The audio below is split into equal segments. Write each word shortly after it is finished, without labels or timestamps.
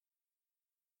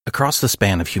Across the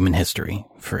span of human history,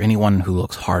 for anyone who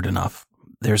looks hard enough,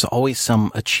 there's always some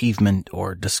achievement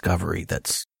or discovery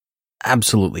that's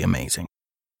absolutely amazing.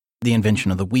 The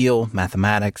invention of the wheel,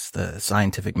 mathematics, the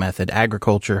scientific method,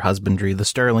 agriculture, husbandry, the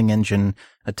Stirling engine,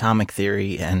 atomic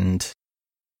theory, and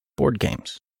board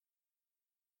games.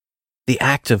 The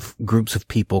act of groups of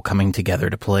people coming together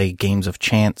to play games of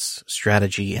chance,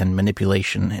 strategy, and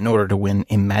manipulation in order to win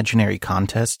imaginary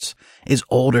contests is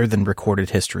older than recorded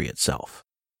history itself.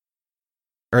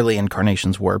 Early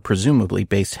incarnations were presumably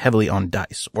based heavily on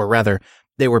dice, or rather,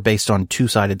 they were based on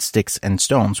two-sided sticks and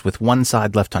stones with one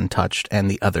side left untouched and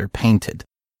the other painted.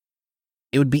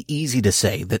 It would be easy to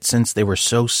say that since they were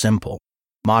so simple,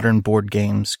 modern board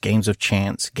games, games of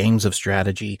chance, games of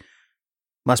strategy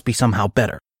must be somehow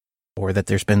better, or that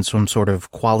there's been some sort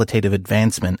of qualitative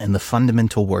advancement in the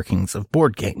fundamental workings of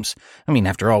board games. I mean,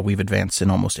 after all, we've advanced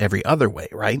in almost every other way,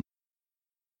 right?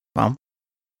 Well,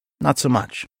 not so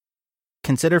much.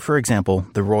 Consider, for example,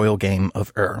 the Royal Game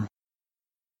of Ur.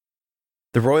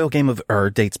 The Royal Game of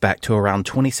Ur dates back to around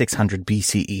 2600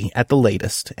 BCE at the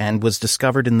latest and was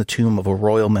discovered in the tomb of a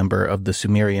royal member of the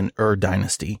Sumerian Ur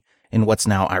dynasty in what's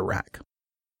now Iraq.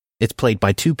 It's played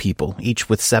by two people, each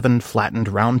with 7 flattened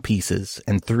round pieces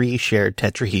and 3 shared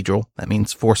tetrahedral, that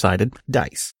means 4-sided,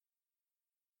 dice.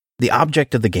 The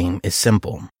object of the game is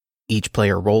simple. Each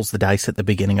player rolls the dice at the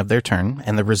beginning of their turn,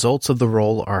 and the results of the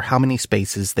roll are how many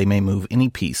spaces they may move any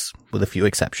piece, with a few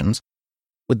exceptions,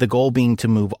 with the goal being to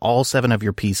move all 7 of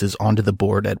your pieces onto the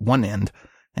board at one end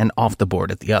and off the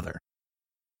board at the other.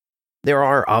 There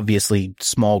are obviously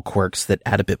small quirks that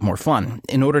add a bit more fun.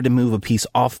 In order to move a piece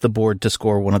off the board to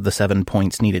score one of the 7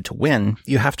 points needed to win,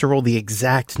 you have to roll the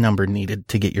exact number needed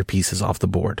to get your pieces off the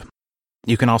board.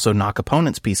 You can also knock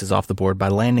opponents' pieces off the board by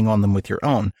landing on them with your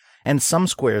own, and some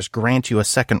squares grant you a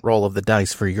second roll of the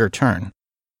dice for your turn.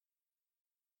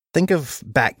 Think of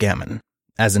backgammon,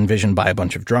 as envisioned by a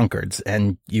bunch of drunkards,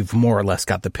 and you've more or less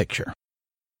got the picture.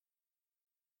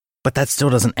 But that still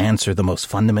doesn't answer the most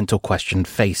fundamental question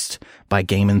faced by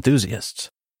game enthusiasts.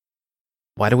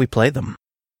 Why do we play them?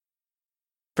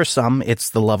 For some, it's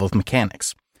the love of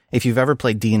mechanics. If you've ever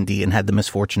played D&D and had the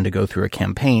misfortune to go through a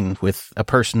campaign with a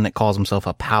person that calls himself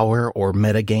a power or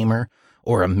metagamer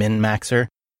or a min-maxer,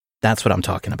 that's what I'm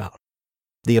talking about.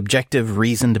 The objective,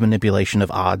 reasoned manipulation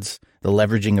of odds, the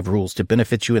leveraging of rules to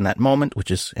benefit you in that moment, which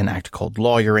is an act called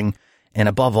lawyering, and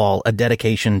above all, a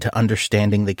dedication to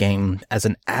understanding the game as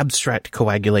an abstract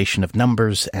coagulation of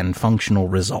numbers and functional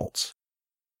results.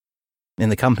 In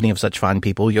the company of such fine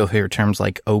people, you'll hear terms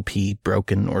like OP,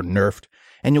 broken, or nerfed,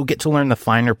 and you'll get to learn the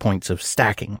finer points of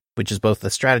stacking, which is both a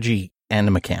strategy and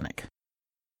a mechanic.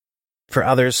 For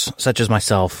others, such as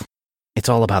myself, it's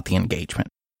all about the engagement.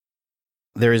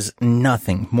 There is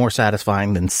nothing more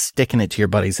satisfying than sticking it to your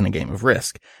buddies in a game of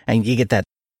Risk, and you get that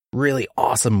really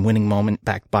awesome winning moment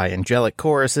backed by angelic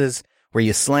choruses where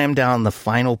you slam down the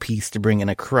final piece to bring in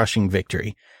a crushing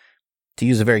victory. To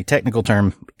use a very technical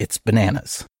term, it's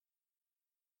bananas.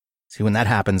 See, when that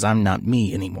happens, I'm not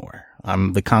me anymore.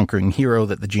 I'm the conquering hero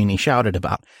that the genie shouted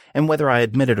about, and whether I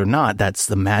admit it or not, that's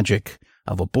the magic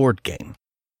of a board game.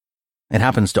 It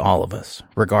happens to all of us,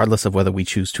 regardless of whether we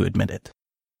choose to admit it.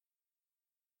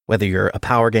 Whether you're a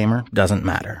power gamer doesn't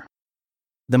matter.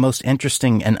 The most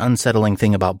interesting and unsettling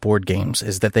thing about board games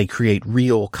is that they create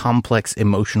real, complex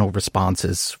emotional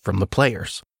responses from the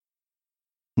players.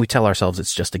 We tell ourselves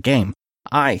it's just a game.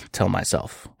 I tell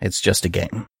myself it's just a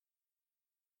game.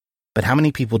 But how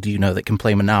many people do you know that can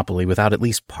play Monopoly without at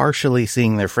least partially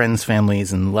seeing their friends,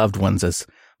 families, and loved ones as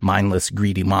mindless,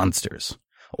 greedy monsters?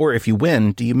 Or if you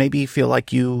win, do you maybe feel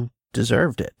like you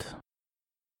deserved it?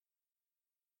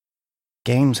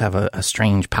 Games have a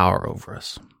strange power over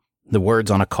us. The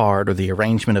words on a card or the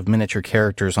arrangement of miniature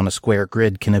characters on a square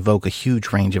grid can evoke a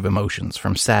huge range of emotions,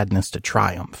 from sadness to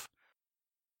triumph.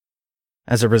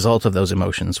 As a result of those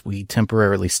emotions, we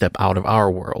temporarily step out of our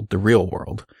world, the real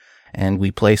world, and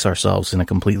we place ourselves in a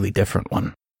completely different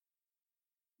one.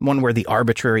 One where the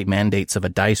arbitrary mandates of a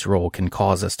dice roll can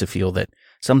cause us to feel that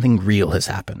something real has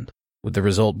happened, with the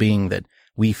result being that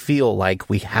we feel like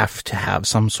we have to have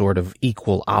some sort of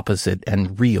equal, opposite,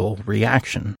 and real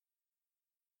reaction.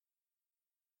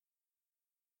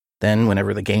 Then,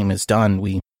 whenever the game is done,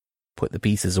 we put the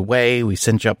pieces away, we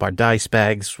cinch up our dice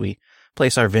bags, we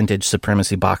place our vintage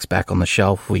Supremacy box back on the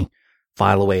shelf, we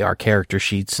file away our character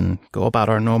sheets, and go about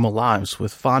our normal lives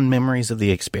with fond memories of the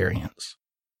experience.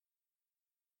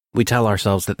 We tell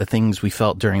ourselves that the things we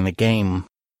felt during the game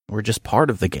were just part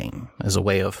of the game, as a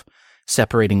way of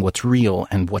separating what's real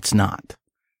and what's not,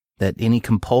 that any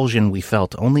compulsion we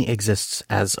felt only exists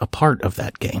as a part of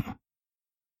that game.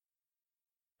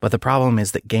 But the problem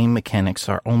is that game mechanics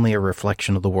are only a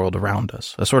reflection of the world around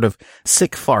us, a sort of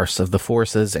sick farce of the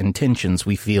forces and tensions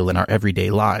we feel in our everyday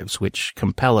lives, which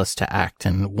compel us to act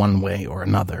in one way or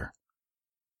another.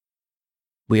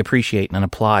 We appreciate and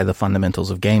apply the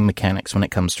fundamentals of game mechanics when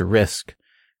it comes to Risk,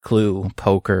 Clue,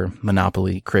 poker,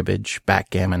 Monopoly, cribbage,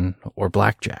 backgammon, or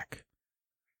blackjack.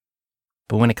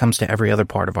 But when it comes to every other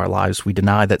part of our lives, we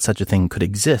deny that such a thing could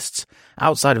exist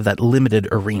outside of that limited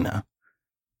arena,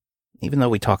 even though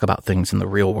we talk about things in the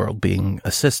real world being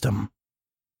a system,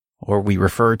 or we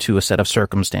refer to a set of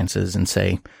circumstances and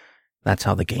say, that's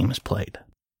how the game is played.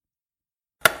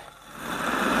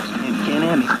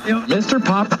 Mr.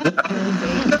 Pop.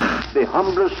 The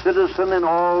humblest citizen in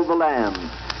all the land,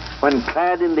 when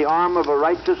clad in the arm of a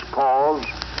righteous cause,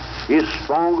 is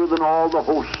stronger than all the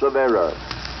hosts of error.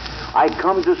 I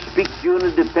come to speak to you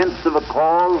in defense of a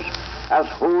cause as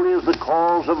holy as the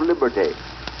cause of liberty,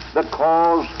 the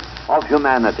cause of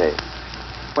humanity.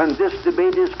 When this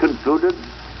debate is concluded,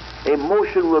 a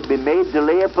motion will be made to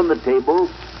lay upon the table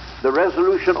the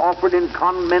resolution offered in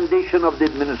commendation of the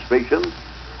administration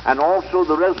and also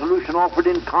the resolution offered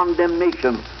in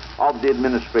condemnation of the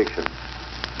administration.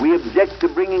 We object to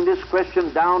bringing this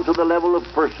question down to the level of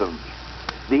persons.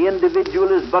 The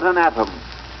individual is but an atom.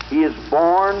 He is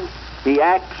born, he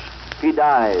acts, he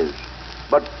dies.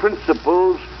 But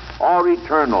principles are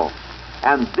eternal.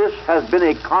 And this has been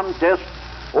a contest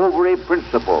over a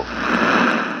principle.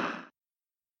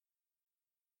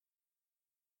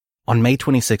 On May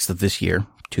 26th of this year,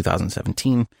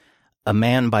 2017, a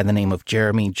man by the name of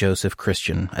Jeremy Joseph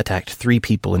Christian attacked 3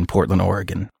 people in Portland,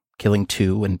 Oregon, killing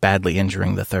 2 and badly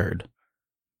injuring the 3rd.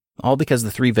 All because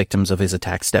the 3 victims of his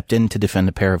attack stepped in to defend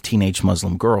a pair of teenage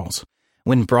Muslim girls.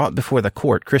 When brought before the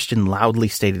court, Christian loudly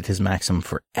stated his maxim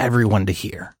for everyone to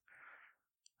hear: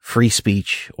 free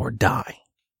speech or die.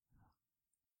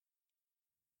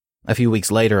 A few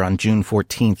weeks later, on June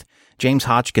 14th, James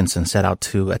Hodgkinson set out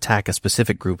to attack a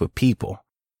specific group of people: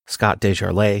 Scott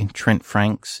Desjardins, Trent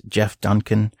Franks, Jeff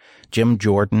Duncan, Jim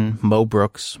Jordan, Mo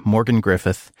Brooks, Morgan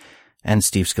Griffith, and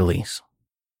Steve Scalise.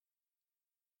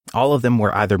 All of them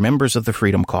were either members of the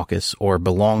Freedom Caucus or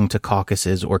belonged to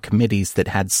caucuses or committees that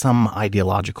had some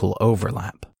ideological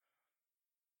overlap.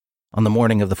 On the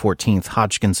morning of the 14th,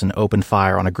 Hodgkinson opened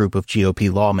fire on a group of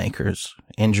GOP lawmakers,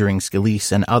 injuring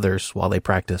Scalise and others while they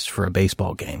practiced for a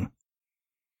baseball game.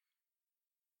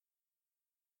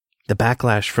 The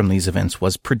backlash from these events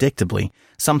was predictably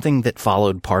something that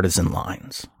followed partisan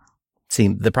lines. See,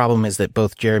 the problem is that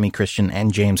both Jeremy Christian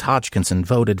and James Hodgkinson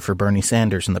voted for Bernie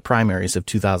Sanders in the primaries of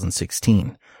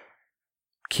 2016.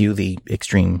 Cue the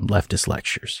extreme leftist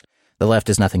lectures. The left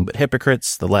is nothing but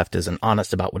hypocrites, the left isn't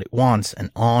honest about what it wants,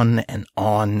 and on and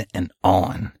on and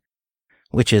on.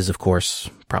 Which is, of course,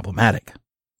 problematic.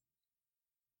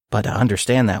 But to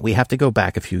understand that, we have to go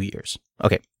back a few years.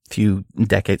 Okay, few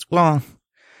decades, well,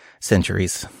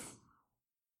 centuries.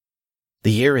 The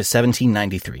year is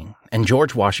 1793, and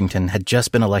George Washington had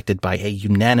just been elected by a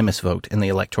unanimous vote in the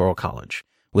Electoral College,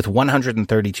 with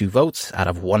 132 votes out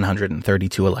of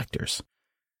 132 electors.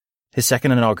 His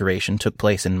second inauguration took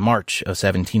place in March of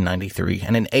 1793,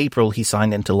 and in April he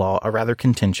signed into law a rather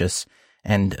contentious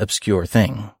and obscure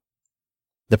thing: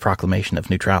 the Proclamation of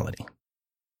Neutrality.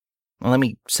 Well, let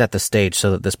me set the stage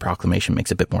so that this proclamation makes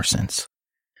a bit more sense.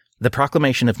 The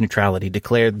Proclamation of Neutrality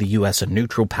declared the U.S. a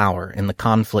neutral power in the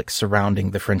conflict surrounding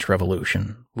the French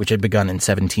Revolution, which had begun in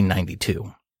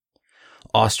 1792.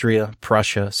 Austria,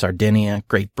 Prussia, Sardinia,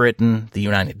 Great Britain, the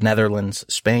United Netherlands,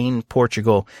 Spain,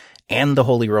 Portugal, and the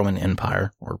Holy Roman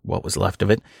Empire, or what was left of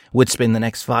it, would spend the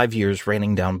next 5 years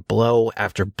raining down blow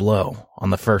after blow on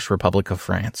the First Republic of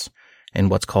France in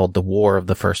what's called the War of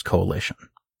the First Coalition.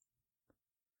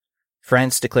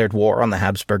 France declared war on the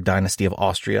Habsburg dynasty of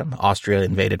Austria. Austria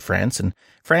invaded France, and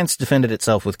France defended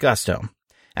itself with gusto.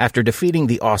 After defeating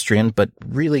the Austrian, but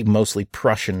really mostly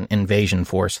Prussian invasion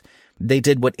force, they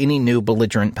did what any new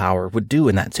belligerent power would do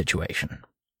in that situation.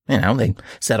 They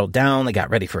settled down, they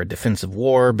got ready for a defensive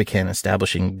war, began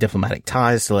establishing diplomatic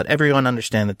ties to let everyone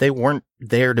understand that they weren't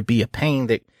there to be a pain.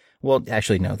 They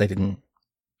didn't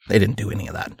do any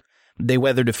of that. They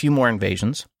weathered a few more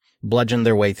invasions, bludgeoned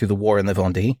their way through the war in the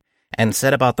Vendée, and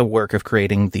set about the work of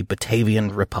creating the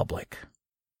Batavian Republic.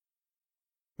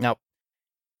 Now,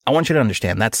 I want you to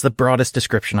understand that's the broadest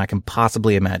description I can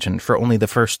possibly imagine for only the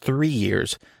first 3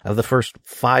 years of the first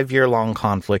 5-year-long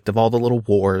conflict of all the little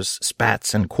wars,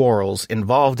 spats, and quarrels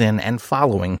involved in and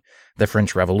following the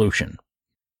French Revolution.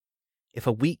 If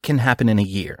a week can happen in a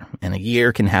year, and a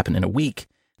year can happen in a week,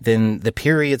 then the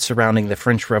period surrounding the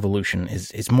French Revolution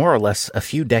is more or less a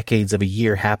few decades of a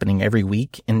year happening every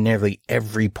week in nearly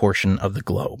every portion of the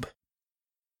globe.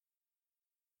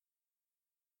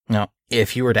 Now,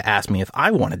 if you were to ask me if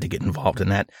I wanted to get involved in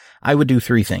that, I would do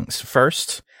three things.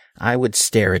 First, I would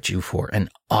stare at you for an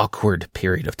awkward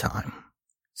period of time.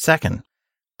 Second,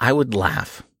 I would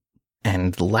laugh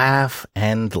and laugh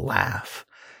and laugh.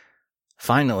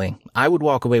 Finally, I would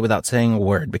walk away without saying a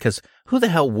word, because who the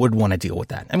hell would want to deal with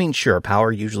that? I mean, sure,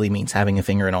 power usually means having a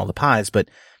finger in all the pies, but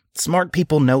smart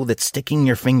people know that sticking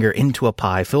your finger into a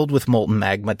pie filled with molten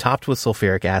magma topped with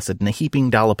sulfuric acid and a heaping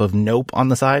dollop of nope on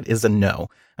the side is a no.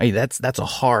 I mean, that's a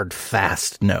hard,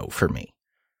 fast no for me.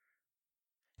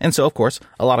 And so, of course,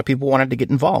 a lot of people wanted to get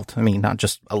involved. I mean, not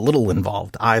just a little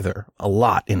involved either, a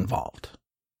lot involved.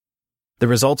 The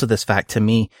result of this fact, to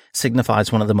me,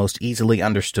 signifies one of the most easily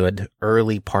understood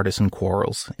early partisan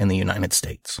quarrels in the United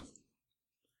States.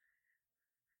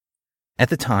 At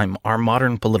the time, our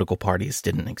modern political parties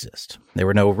didn't exist. There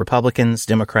were no Republicans,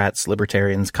 Democrats,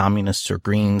 Libertarians, Communists, or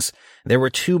Greens. There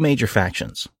were two major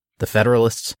factions, the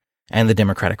Federalists and the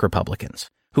Democratic Republicans,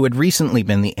 who had recently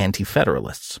been the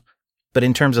Anti-Federalists. But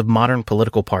in terms of modern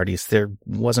political parties, there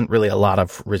wasn't really a lot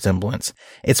of resemblance.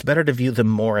 It's better to view them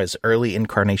more as early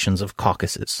incarnations of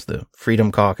caucuses, the Freedom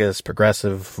Caucus,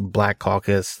 Progressive, Black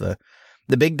Caucus. The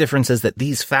big difference is that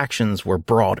these factions were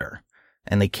broader,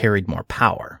 and they carried more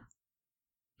power.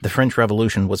 The French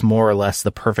Revolution was more or less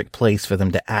the perfect place for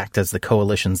them to act as the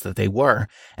coalitions that they were,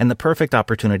 and the perfect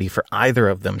opportunity for either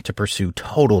of them to pursue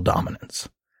total dominance.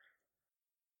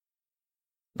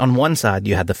 On one side,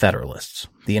 you had the Federalists,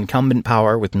 the incumbent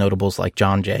power with notables like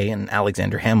John Jay and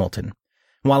Alexander Hamilton.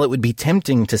 While it would be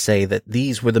tempting to say that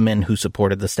these were the men who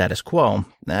supported the status quo,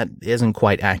 that isn't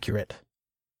quite accurate.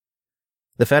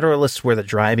 The Federalists were the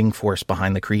driving force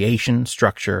behind the creation,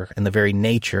 structure, and the very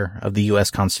nature of the U.S.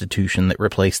 Constitution that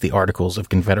replaced the Articles of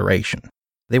Confederation.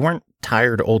 They weren't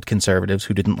tired old conservatives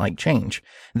who didn't like change.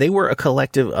 They were a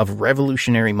collective of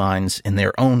revolutionary minds in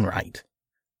their own right.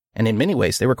 And in many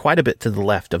ways, they were quite a bit to the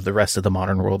left of the rest of the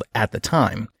modern world at the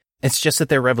time. It's just that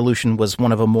their revolution was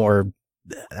one of a more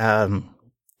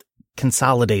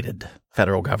consolidated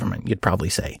federal government, you'd probably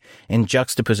say, in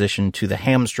juxtaposition to the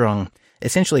hamstrung,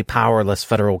 essentially powerless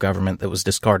federal government that was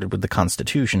discarded with the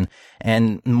Constitution,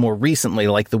 and more recently,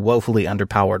 like the woefully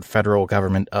underpowered federal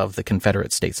government of the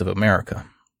Confederate States of America.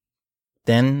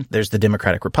 Then there's the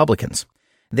Democratic Republicans.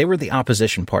 They were the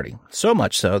opposition party, so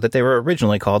much so that they were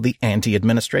originally called the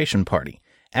Anti-Administration Party,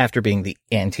 after being the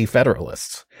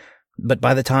Anti-Federalists. But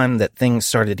by the time that things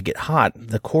started to get hot,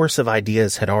 the course of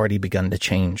ideas had already begun to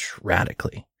change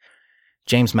radically.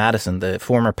 James Madison, the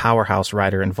former powerhouse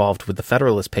writer involved with the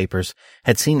Federalist Papers,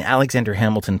 had seen Alexander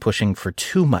Hamilton pushing for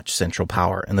too much central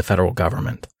power in the federal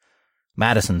government.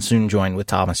 Madison soon joined with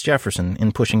Thomas Jefferson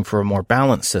in pushing for a more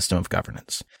balanced system of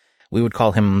governance. We would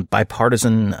call him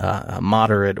bipartisan,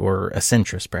 moderate, or a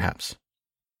centrist, perhaps.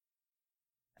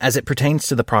 As it pertains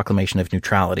to the proclamation of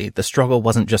neutrality, the struggle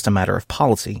wasn't just a matter of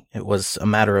policy. It was a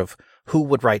matter of who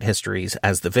would write histories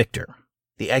as the victor.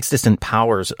 The existent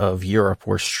powers of Europe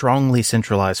were strongly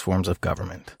centralized forms of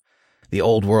government. The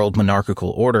old world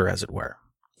monarchical order, as it were.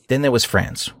 Then there was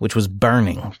France, which was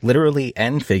burning, literally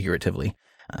and figuratively,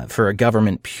 for a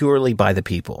government purely by the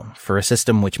people, for a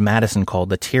system which Madison called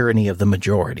the tyranny of the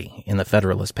majority in the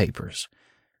Federalist Papers,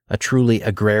 a truly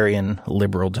agrarian,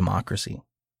 liberal democracy.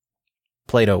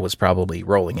 Plato was probably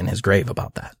rolling in his grave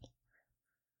about that.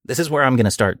 This is where I'm going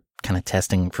to start kind of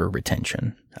testing for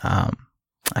retention.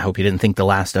 I hope you didn't think the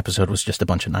last episode was just a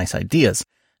bunch of nice ideas,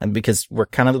 because we're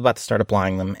kind of about to start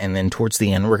applying them, and then towards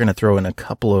the end, we're going to throw in a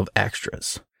couple of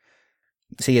extras.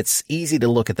 See, it's easy to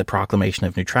look at the Proclamation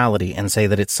of Neutrality and say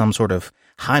that it's some sort of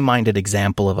high-minded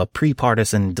example of a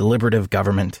pre-partisan, deliberative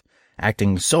government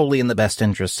acting solely in the best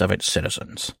interests of its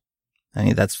citizens. I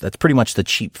mean, that's pretty much the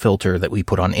cheap filter that we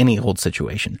put on any old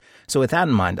situation. So with that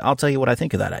in mind, I'll tell you what I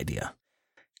think of that idea.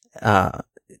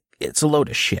 It's a load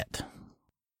of shit.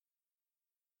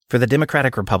 For the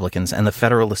Democratic Republicans and the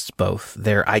Federalists both,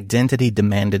 their identity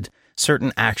demanded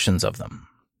certain actions of them.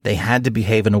 They had to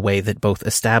behave in a way that both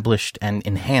established and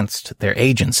enhanced their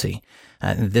agency.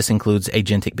 This includes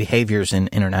agentic behaviors in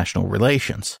international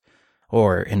relations.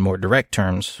 Or, in more direct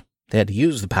terms, they had to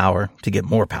use the power to get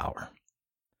more power.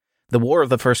 The War of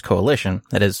the First Coalition,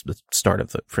 that is, the start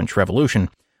of the French Revolution,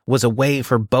 was a way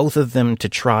for both of them to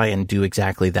try and do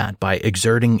exactly that by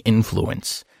exerting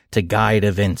influence to guide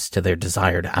events to their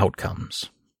desired outcomes.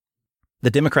 The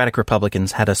Democratic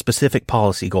Republicans had a specific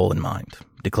policy goal in mind,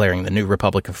 declaring the new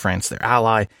Republic of France their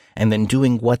ally, and then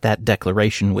doing what that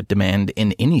declaration would demand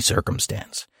in any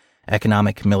circumstance: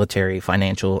 economic, military,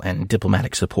 financial, and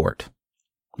diplomatic support.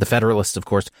 The Federalists, of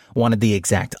course, wanted the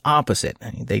exact opposite.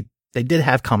 They did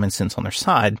have common sense on their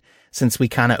side. since we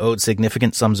kind of owed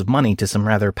significant sums of money to some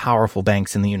rather powerful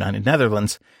banks in the United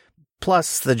Netherlands.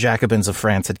 Plus, the Jacobins of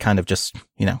France had kind of just,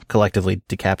 collectively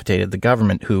decapitated the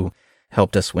government who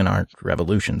helped us win our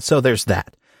revolution. So there's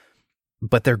that.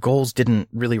 But their goals didn't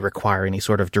really require any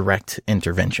sort of direct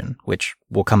intervention, which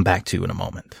we'll come back to in a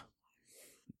moment.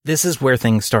 This is where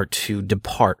things start to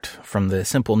depart from the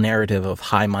simple narrative of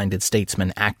high-minded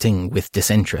statesmen acting with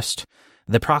disinterest.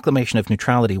 The proclamation of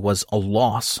neutrality was a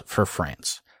loss for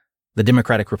France. The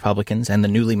Democratic Republicans and the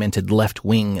newly minted left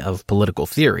wing of political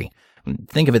theory.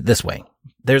 Think of it this way.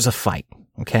 There's a fight,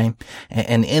 okay?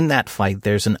 And in that fight,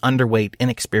 there's an underweight,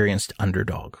 inexperienced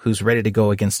underdog who's ready to go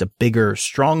against a bigger,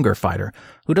 stronger fighter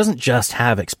who doesn't just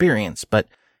have experience, but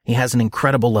he has an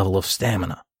incredible level of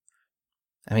stamina.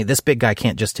 I mean, this big guy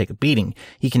can't just take a beating.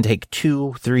 He can take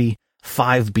 2, 3,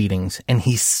 5 beatings, and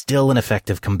he's still an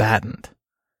effective combatant.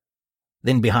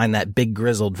 Then behind that big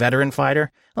grizzled veteran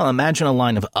fighter, well, imagine a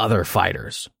line of other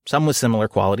fighters, some with similar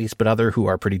qualities, but other who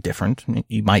are pretty different.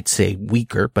 You might say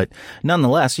weaker, but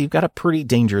nonetheless, you've got a pretty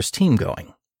dangerous team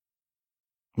going.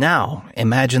 Now,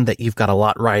 imagine that you've got a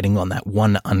lot riding on that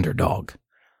one underdog.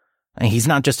 And he's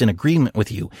not just in agreement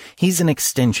with you, he's an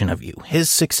extension of you. His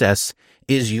success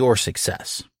is your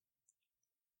success.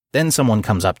 Then someone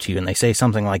comes up to you and they say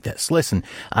something like this. Listen,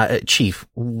 Chief,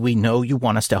 we know you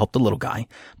want us to help the little guy,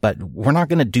 but we're not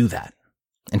going to do that.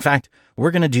 In fact,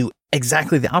 we're going to do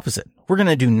exactly the opposite. We're going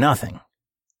to do nothing.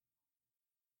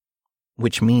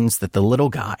 Which means that the little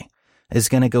guy is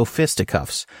going to go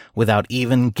fisticuffs without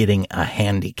even getting a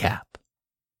handicap.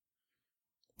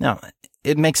 Now,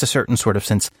 it makes a certain sort of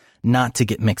sense not to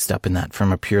get mixed up in that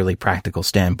from a purely practical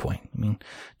standpoint. I mean,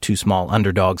 2 small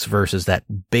underdogs versus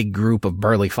that big group of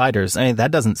burly fighters,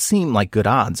 that doesn't seem like good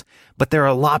odds, but there are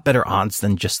a lot better odds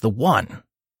than just the one,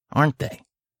 aren't they?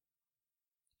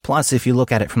 Plus, if you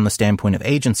look at it from the standpoint of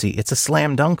agency, it's a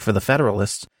slam dunk for the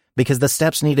Federalists, because the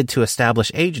steps needed to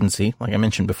establish agency, like I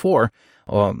mentioned before,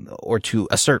 or to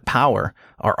assert power,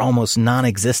 are almost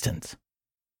non-existent.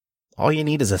 All you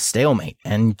need is a stalemate,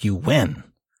 and you win.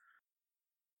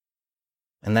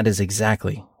 And that is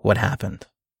exactly what happened.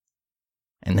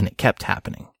 And then it kept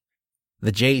happening.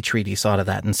 The Jay Treaty saw to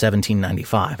that in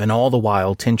 1795, and all the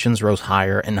while tensions rose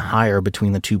higher and higher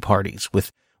between the two parties,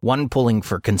 with one pulling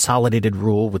for consolidated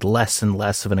rule with less and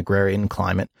less of an agrarian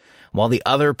climate, while the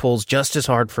other pulls just as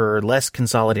hard for less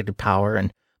consolidated power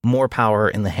and more power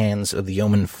in the hands of the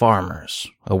yeoman farmers,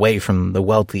 away from the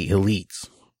wealthy elites.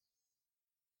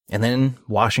 And then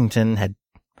Washington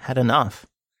had enough.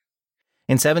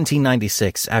 In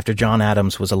 1796, after John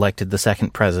Adams was elected the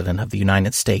second president of the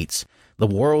United States, the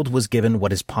world was given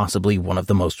what is possibly one of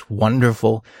the most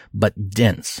wonderful but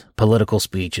dense political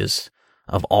speeches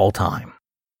of all time.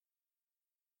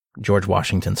 George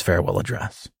Washington's farewell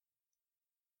address.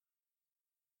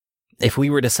 If we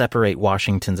were to separate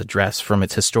Washington's address from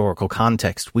its historical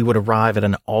context, we would arrive at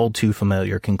an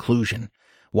all-too-familiar conclusion.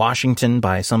 Washington,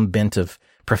 by some bent of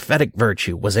prophetic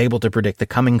virtue, was able to predict the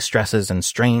coming stresses and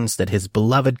strains that his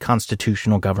beloved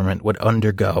constitutional government would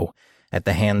undergo at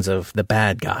the hands of the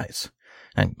bad guys.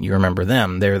 And you remember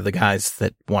them. They're the guys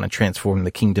that want to transform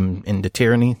the kingdom into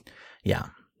tyranny. Yeah,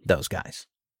 those guys.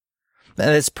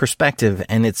 Its perspective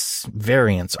and its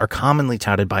variants are commonly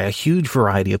touted by a huge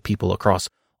variety of people across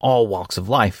all walks of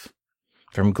life.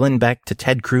 From Glenn Beck to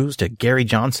Ted Cruz to Gary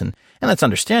Johnson. And that's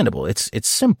understandable. It's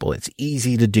simple. It's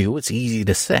easy to do. It's easy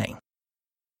to say.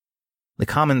 The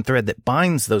common thread that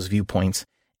binds those viewpoints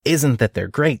isn't that they're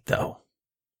great, though.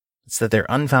 It's that they're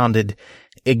unfounded,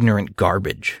 ignorant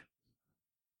garbage.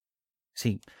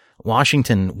 See,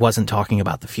 Washington wasn't talking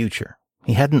about the future.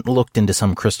 He hadn't looked into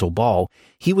some crystal ball.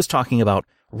 He was talking about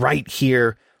right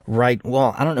here,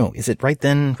 is it right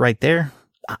then, right there?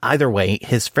 Either way,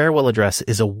 his farewell address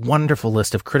is a wonderful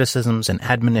list of criticisms and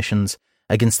admonitions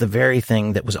against the very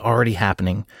thing that was already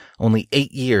happening only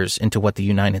 8 years into what the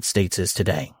United States is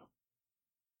today.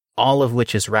 All of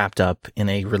which is wrapped up in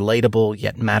a relatable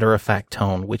yet matter-of-fact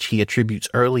tone which he attributes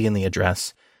early in the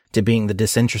address to being the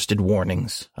disinterested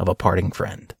warnings of a parting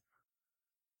friend.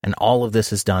 And all of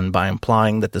this is done by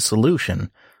implying that the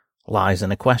solution lies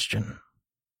in a question.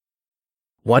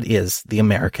 What is the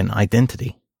American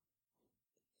identity?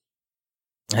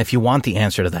 If you want the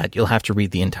answer to that, you'll have to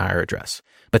read the entire address.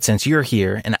 But since you're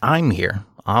here and I'm here,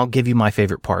 I'll give you my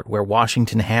favorite part where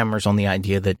Washington hammers on the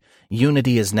idea that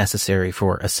unity is necessary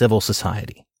for a civil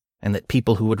society, and that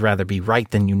people who would rather be right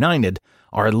than united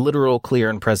are a literal, clear,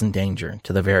 and present danger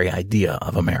to the very idea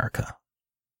of America.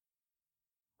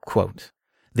 Quote,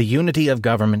 "The unity of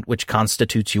government which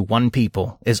constitutes you one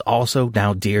people is also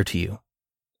now dear to you.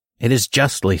 It is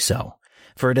justly so,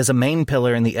 for it is a main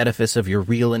pillar in the edifice of your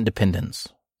real independence.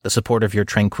 the support of your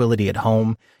tranquility at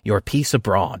home, your peace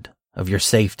abroad, of your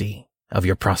safety, of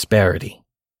your prosperity,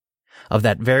 of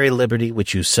that very liberty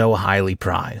which you so highly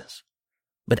prize.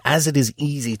 But as it is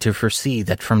easy to foresee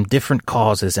that from different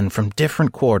causes and from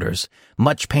different quarters,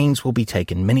 much pains will be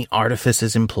taken, many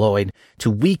artifices employed, to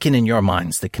weaken in your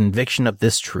minds the conviction of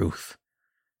this truth,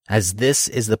 as this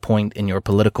is the point in your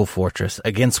political fortress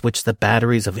against which the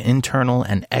batteries of internal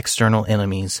and external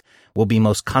enemies will be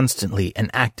most constantly and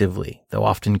actively, though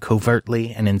often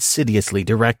covertly and insidiously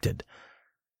directed.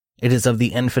 It is of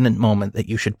the infinite moment that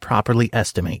you should properly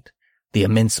estimate the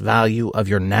immense value of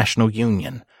your national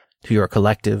union to your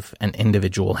collective and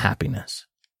individual happiness,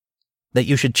 that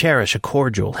you should cherish a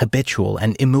cordial, habitual,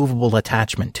 and immovable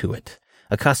attachment to it,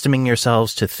 accustoming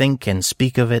yourselves to think and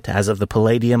speak of it as of the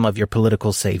palladium of your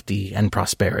political safety and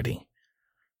prosperity,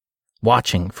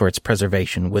 watching for its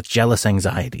preservation with jealous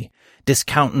anxiety,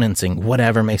 discountenancing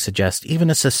whatever may suggest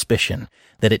even a suspicion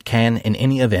that it can in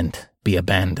any event be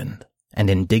abandoned,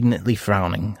 and indignantly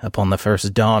frowning upon the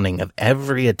first dawning of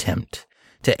every attempt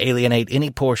to alienate any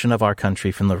portion of our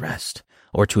country from the rest,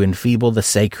 or to enfeeble the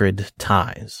sacred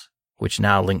ties which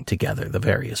now link together the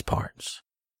various parts."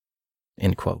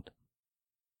 End quote.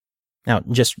 Now,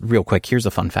 just real quick, here's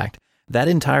a fun fact. That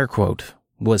entire quote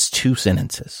was 2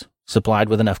 sentences, supplied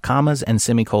with enough commas and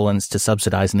semicolons to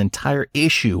subsidize an entire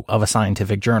issue of a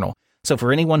scientific journal. So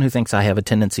for anyone who thinks I have a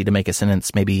tendency to make a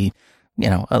sentence maybe,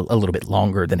 a little bit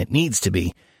longer than it needs to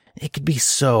be, it could be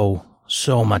so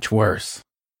much worse.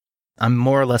 I'm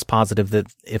more or less positive that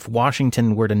if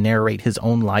Washington were to narrate his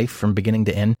own life from beginning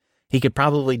to end, he could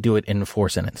probably do it in 4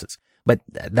 sentences. But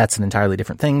that's an entirely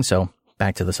different thing, so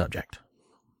back to the subject.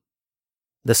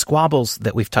 The squabbles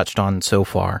that we've touched on so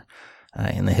far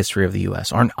in the history of the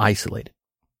U.S. aren't isolated.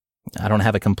 I don't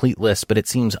have a complete list, but it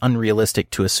seems unrealistic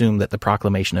to assume that the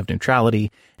Proclamation of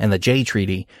Neutrality and the Jay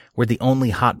Treaty were the only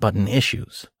hot-button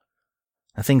issues.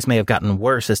 Now, things may have gotten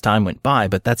worse as time went by,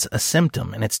 but that's a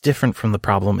symptom, and it's different from the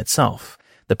problem itself.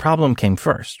 The problem came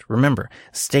first. Remember,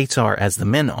 states are as the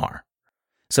men are.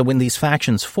 So when these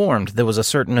factions formed, there was a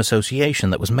certain association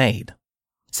that was made.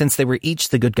 Since they were each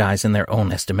the good guys in their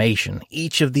own estimation,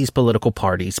 each of these political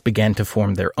parties began to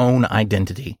form their own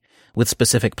identity, with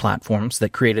specific platforms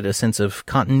that created a sense of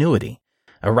continuity,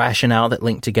 a rationale that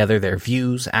linked together their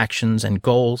views, actions, and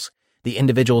goals. The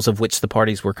individuals of which the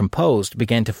parties were composed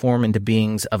began to form into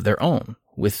beings of their own,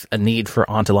 with a need for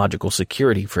ontological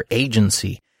security, for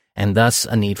agency, and thus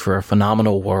a need for a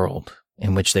phenomenal world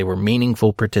in which they were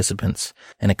meaningful participants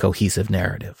in a cohesive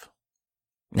narrative.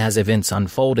 As events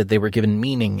unfolded, they were given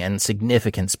meaning and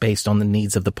significance based on the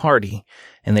needs of the party,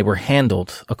 and they were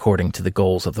handled according to the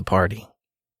goals of the party.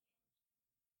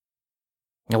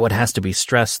 Now, what has to be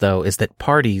stressed, though, is that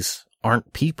parties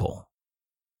aren't people.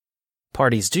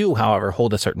 Parties do, however,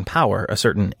 hold a certain power, a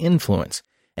certain influence,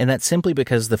 and that's simply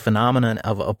because the phenomenon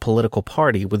of a political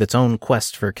party with its own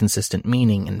quest for consistent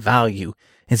meaning and value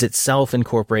is itself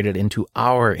incorporated into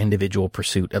our individual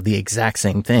pursuit of the exact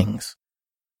same things.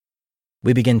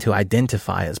 We begin to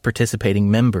identify as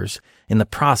participating members in the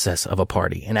process of a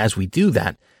party, and as we do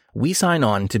that, we sign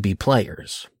on to be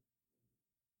players.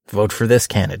 Vote for this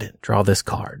candidate, draw this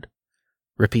card.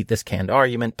 Repeat this canned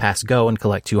argument, pass go, and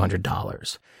collect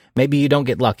 $200. Maybe you don't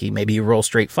get lucky. Maybe you roll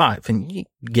straight 5 and you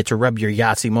get to rub your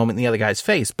Yahtzee moment in the other guy's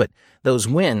face. But those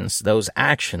wins, those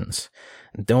actions,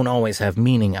 don't always have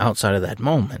meaning outside of that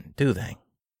moment, do they?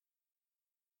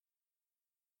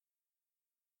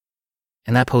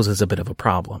 And that poses a bit of a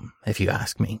problem, if you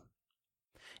ask me.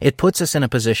 It puts us in a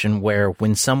position where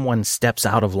when someone steps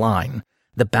out of line,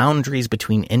 the boundaries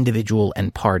between individual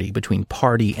and party, between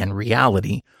party and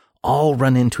reality, all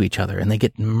run into each other and they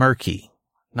get murky.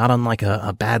 Not unlike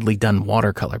a badly done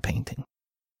watercolor painting.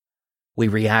 We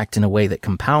react in a way that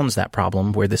compounds that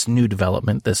problem where this new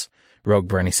development, this rogue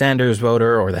Bernie Sanders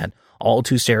voter or that all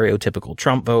too stereotypical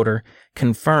Trump voter,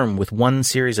 confirm with one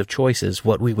series of choices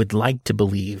what we would like to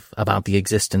believe about the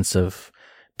existence of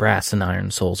brass and iron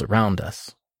souls around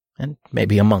us, and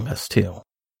maybe among us too.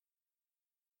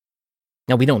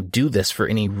 Now, we don't do this for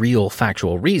any real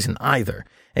factual reason either.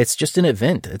 It's just an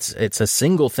event. It's a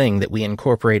single thing that we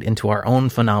incorporate into our own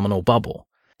phenomenal bubble.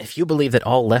 If you believe that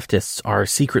all leftists are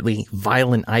secretly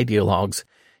violent ideologues,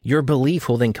 your belief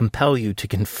will then compel you to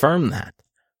confirm that.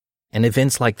 And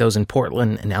events like those in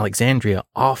Portland and Alexandria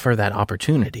offer that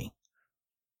opportunity.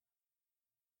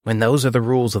 When those are the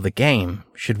rules of the game,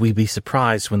 should we be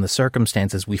surprised when the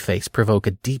circumstances we face provoke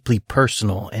a deeply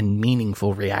personal and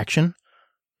meaningful reaction?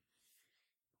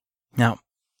 Now,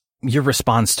 Your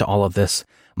response to all of this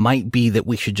might be that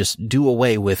we should just do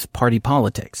away with party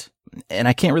politics. And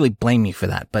I can't really blame you for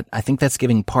that, but I think that's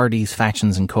giving parties,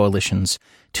 factions, and coalitions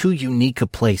too unique a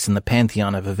place in the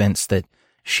pantheon of events that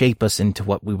shape us into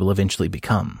what we will eventually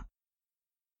become.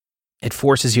 It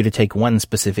forces you to take one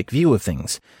specific view of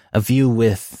things, a view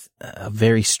with a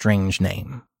very strange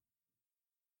name.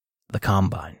 The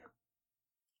Combine.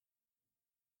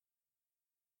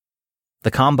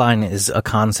 The Combine is a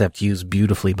concept used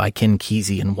beautifully by Ken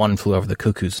Kesey in One Flew Over the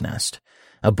Cuckoo's Nest,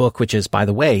 a book which is, by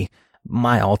the way,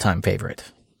 my all-time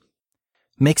favorite.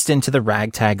 Mixed into the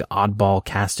ragtag oddball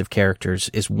cast of characters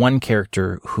is one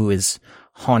character who is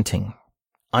haunting,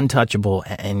 untouchable,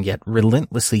 and yet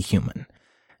relentlessly human,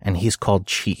 and he's called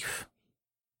Chief.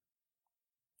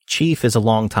 Chief is a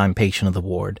longtime patient of the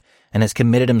ward and has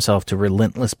committed himself to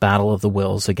relentless battle of the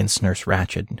wills against Nurse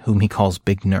Ratched, whom he calls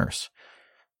Big Nurse.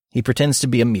 He pretends to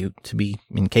be a mute, to be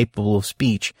incapable of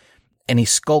speech, and he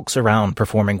skulks around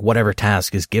performing whatever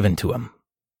task is given to him.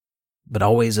 But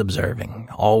always observing,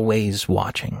 always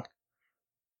watching.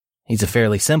 He's a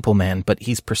fairly simple man, but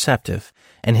he's perceptive,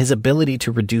 and his ability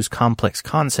to reduce complex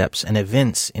concepts and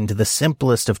events into the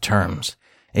simplest of terms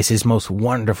is his most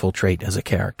wonderful trait as a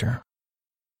character.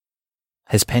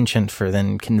 His penchant for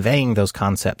then conveying those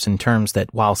concepts in terms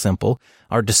that, while simple,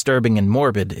 are disturbing and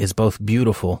morbid is both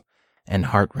beautiful and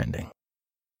heartrending.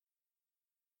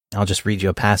 I'll just read you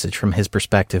a passage from his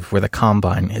perspective where the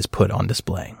Combine is put on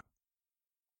display.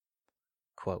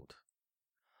 Quote,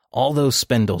 "All those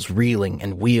spindles reeling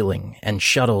and wheeling, and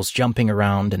shuttles jumping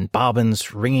around, and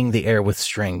bobbins ringing the air with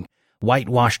string,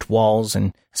 whitewashed walls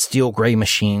and steel-gray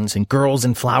machines, and girls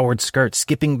in flowered skirts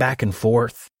skipping back and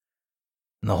forth,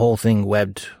 and the whole thing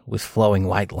webbed with flowing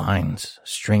white lines,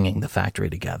 stringing the factory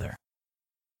together.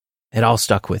 It all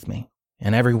stuck with me,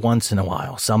 and every once in a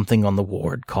while something on the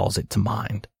ward calls it to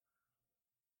mind.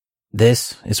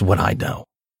 This is what I know.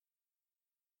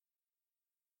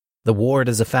 The ward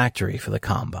is a factory for the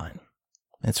Combine.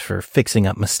 It's for fixing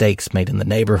up mistakes made in the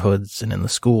neighborhoods and in the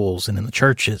schools and in the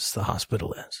churches the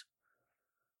hospital is.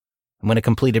 And when a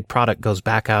completed product goes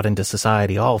back out into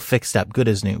society all fixed up good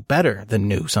as new, better than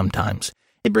new sometimes,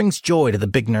 it brings joy to the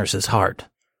Big Nurse's heart.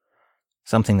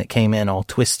 Something that came in all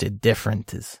twisted,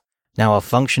 different, is now a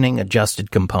functioning,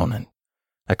 adjusted component.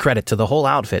 A credit to the whole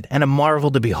outfit and a marvel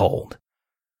to behold.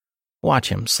 Watch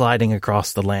him sliding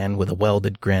across the land with a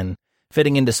welded grin,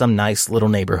 fitting into some nice little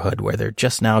neighborhood where they're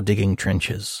just now digging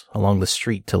trenches along the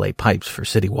street to lay pipes for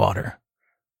city water.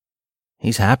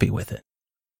 He's happy with it.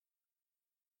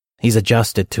 He's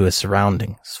adjusted to his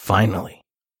surroundings, finally.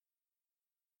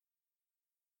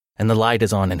 And the light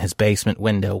is on in his basement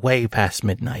window way past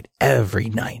midnight every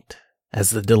night, as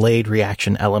the delayed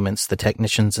reaction elements the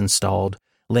technicians installed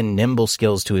lend nimble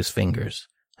skills to his fingers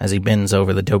as he bends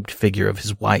over the doped figure of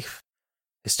his wife,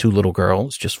 his two little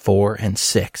girls, just 4 and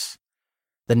 6.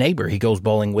 The neighbor he goes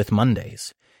bowling with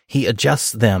Mondays. He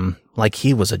adjusts them like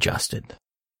he was adjusted.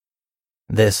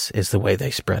 This is the way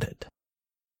they spread it.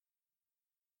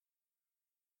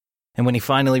 And when he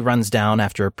finally runs down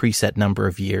after a preset number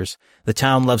of years, the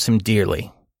town loves him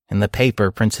dearly, and the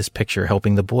paper prints his picture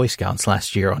helping the Boy Scouts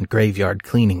last year on Graveyard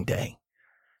Cleaning Day.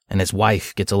 And his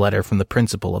wife gets a letter from the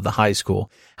principal of the high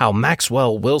school, how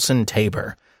Maxwell Wilson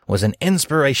Tabor was an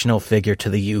inspirational figure to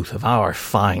the youth of our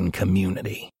fine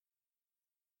community.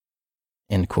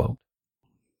 End quote.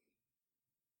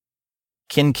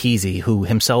 Ken Kesey, who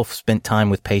himself spent time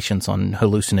with patients on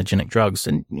hallucinogenic drugs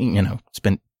and,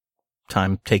 spent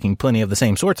time taking plenty of the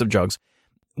same sorts of drugs,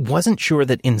 wasn't sure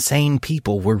that insane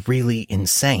people were really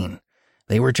insane.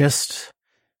 They were just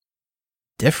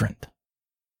different.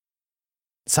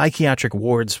 Psychiatric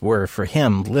wards were, for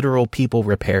him, literal people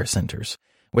repair centers,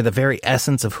 where the very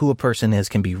essence of who a person is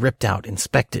can be ripped out,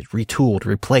 inspected, retooled,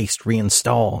 replaced,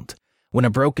 reinstalled. When a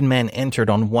broken man entered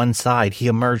on one side, he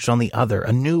emerged on the other,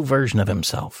 a new version of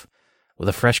himself, with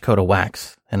a fresh coat of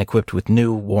wax and equipped with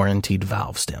new warranted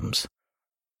valve stems.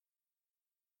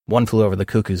 One Flew Over the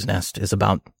Cuckoo's Nest is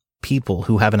about people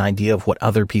who have an idea of what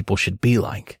other people should be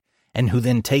like, and who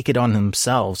then take it on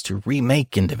themselves to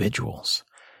remake individuals.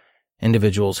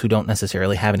 Individuals who don't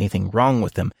necessarily have anything wrong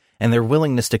with them, and their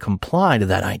willingness to comply to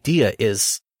that idea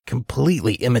is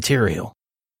completely immaterial.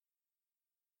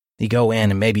 You go in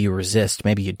and maybe you resist,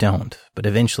 maybe you don't, but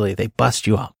eventually they bust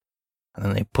you up, and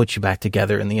then they put you back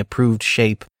together in the approved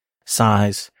shape,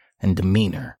 size, and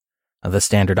demeanor of the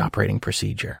standard operating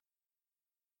procedure.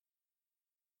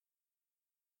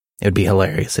 It would be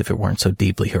hilarious if it weren't so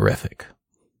deeply horrific.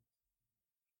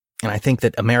 And I think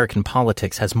that American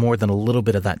politics has more than a little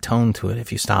bit of that tone to it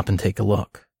if you stop and take a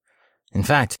look. In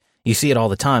fact, you see it all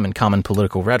the time in common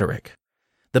political rhetoric.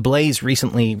 The Blaze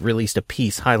recently released a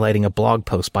piece highlighting a blog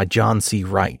post by John C.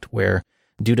 Wright, where,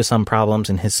 due to some problems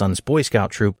in his son's Boy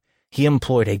Scout troop, he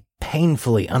employed a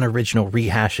painfully unoriginal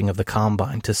rehashing of the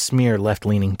Combine to smear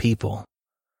left-leaning people.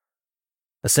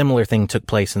 A similar thing took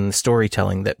place in the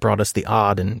storytelling that brought us the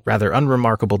odd and rather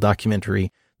unremarkable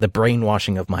documentary The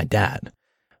Brainwashing of My Dad,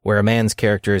 where a man's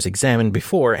character is examined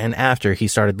before and after he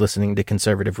started listening to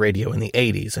conservative radio in the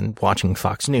 80s and watching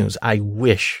Fox News. I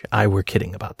wish I were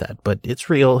kidding about that, but it's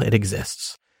real, it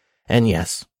exists. And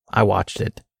yes, I watched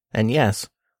it. And yes,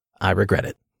 I regret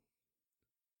it.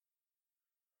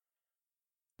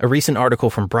 A recent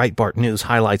article from Breitbart News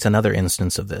highlights another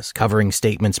instance of this, covering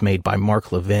statements made by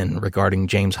Mark Levin regarding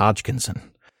James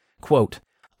Hodgkinson. Quote,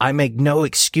 "I make no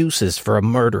excuses for a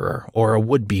murderer or a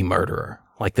would-be murderer,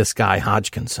 like this guy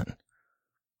Hodgkinson.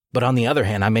 But on the other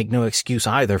hand, I make no excuse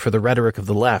either for the rhetoric of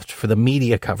the left, for the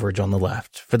media coverage on the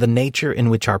left, for the nature in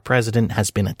which our president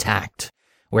has been attacked,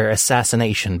 where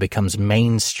assassination becomes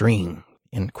mainstream."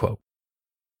 End quote.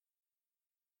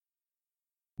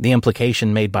 The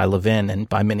implication made by Levin and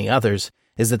by many others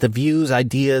is that the views,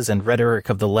 ideas, and rhetoric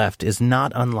of the left is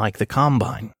not unlike the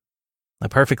Combine. A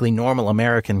perfectly normal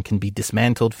American can be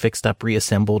dismantled, fixed up,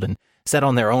 reassembled, and set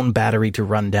on their own battery to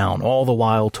run down, all the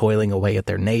while toiling away at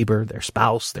their neighbor, their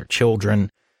spouse, their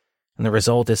children, and the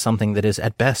result is something that is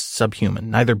at best subhuman,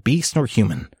 neither beast nor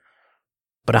human,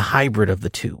 but a hybrid of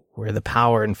the two, where the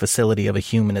power and facility of a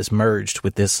human is merged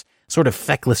with this sort of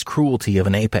feckless cruelty of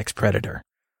an apex predator,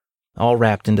 all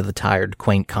wrapped into the tired,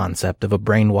 quaint concept of a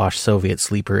brainwashed Soviet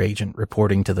sleeper agent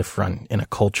reporting to the front in a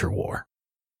culture war.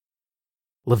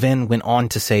 Levin went on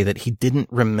to say that he didn't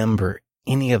remember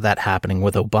any of that happening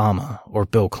with Obama or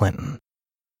Bill Clinton.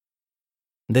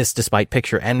 This despite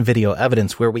picture and video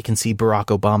evidence where we can see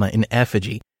Barack Obama in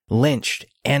effigy, lynched,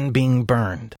 and being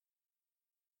burned.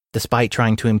 Despite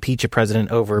trying to impeach a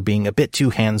president over being a bit too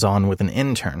hands-on with an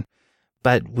intern,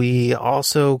 but we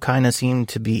also kind of seem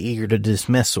to be eager to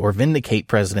dismiss or vindicate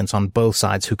presidents on both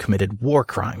sides who committed war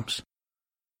crimes.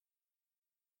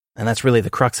 And that's really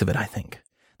the crux of it, I think.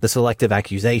 The selective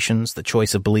accusations, the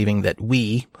choice of believing that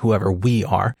we, whoever we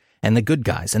are, and the good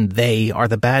guys, and they are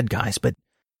the bad guys. But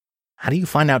how do you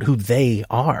find out who they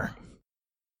are?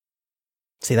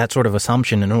 See, that sort of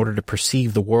assumption, in order to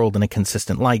perceive the world in a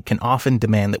consistent light, can often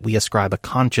demand that we ascribe a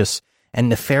conscious and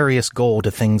nefarious goal to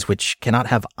things which cannot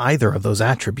have either of those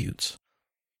attributes.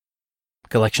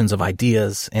 Collections of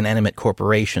ideas, inanimate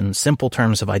corporations, simple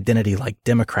terms of identity like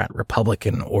Democrat,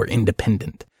 Republican, or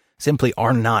Independent simply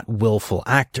are not willful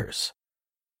actors.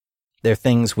 They're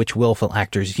things which willful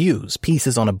actors use,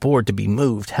 pieces on a board to be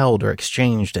moved, held, or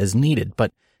exchanged as needed,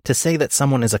 but to say that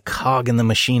someone is a cog in the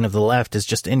machine of the left is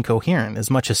just incoherent, as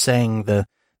much as saying the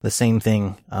same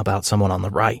thing about someone on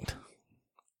the right.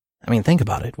 I mean, think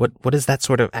about it. What does that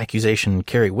sort of accusation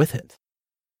carry with it?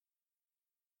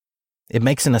 It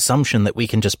makes an assumption that we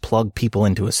can just plug people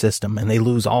into a system and they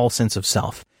lose all sense of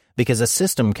self, because a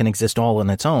system can exist all on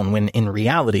its own when, in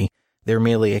reality, they're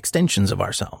merely extensions of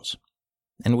ourselves.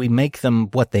 And we make them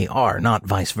what they are, not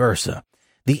vice versa.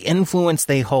 The influence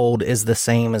they hold is the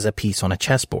same as a piece on a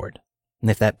chessboard. And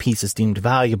if that piece is deemed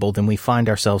valuable, then we find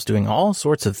ourselves doing all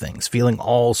sorts of things, feeling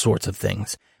all sorts of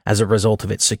things, as a result of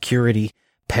its security,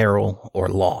 peril, or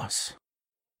loss.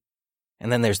 And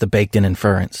then there's the baked-in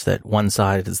inference that one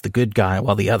side is the good guy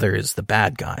while the other is the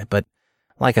bad guy. But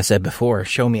like I said before,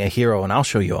 show me a hero and I'll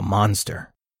show you a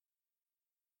monster.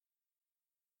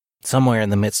 Somewhere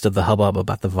in the midst of the hubbub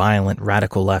about the violent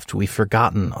radical left, we've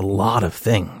forgotten a lot of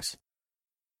things.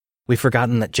 We've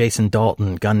forgotten that Jason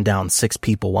Dalton gunned down 6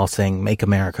 people while saying, "Make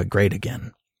America Great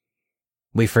Again."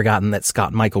 We've forgotten that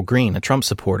Scott Michael Green, a Trump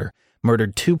supporter,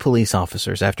 murdered 2 police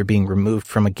officers after being removed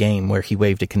from a game where he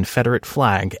waved a Confederate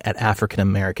flag at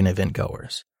African-American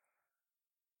event-goers.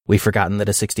 We've forgotten that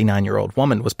a 69-year-old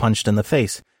woman was punched in the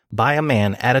face by a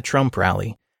man at a Trump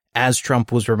rally as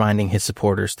Trump was reminding his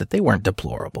supporters that they weren't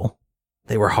deplorable.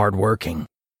 They were hardworking.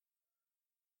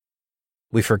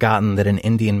 We've forgotten that an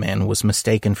Indian man was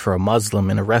mistaken for a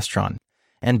Muslim in a restaurant,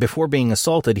 and before being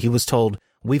assaulted, he was told,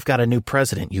 "We've got a new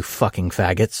president, you fucking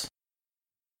faggots."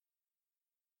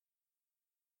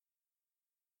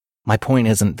 My point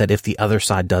isn't that if the other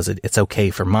side does it, it's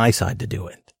okay for my side to do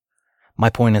it. My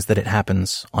point is that it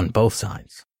happens on both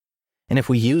sides. And if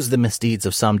we use the misdeeds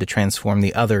of some to transform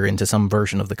the other into some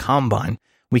version of the Combine,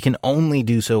 we can only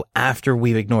do so after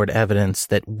we've ignored evidence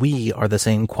that we are the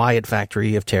same quiet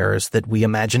factory of terrors that we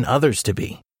imagine others to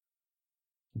be.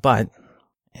 But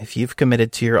if you've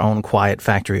committed to your own quiet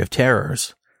factory of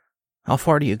terrors, how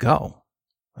far do you go?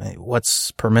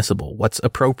 What's permissible? What's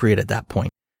appropriate at that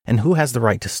point? And who has the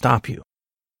right to stop you?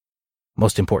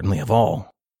 Most importantly of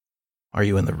all, Are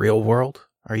you in the real world?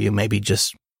 Are you maybe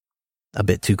just a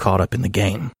bit too caught up in the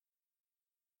game?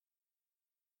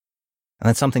 And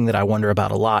that's something that I wonder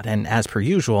about a lot, and as per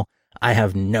usual, I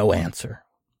have no answer.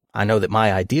 I know that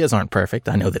my ideas aren't perfect,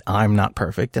 I know that I'm not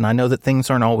perfect, and I know that things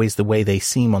aren't always the way they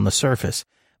seem on the surface,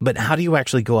 but how do you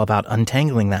actually go about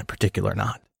untangling that particular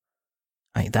knot?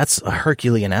 That's a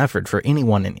Herculean effort for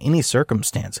anyone in any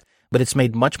circumstance, but it's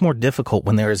made much more difficult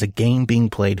when there is a game being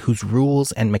played whose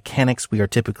rules and mechanics we are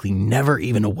typically never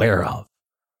even aware of.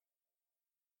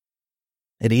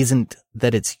 It isn't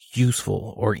that it's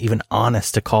useful or even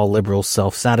honest to call liberals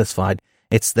self-satisfied,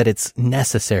 it's that it's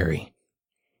necessary.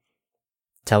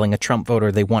 Telling a Trump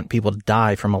voter they want people to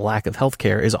die from a lack of health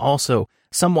care is also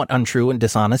somewhat untrue and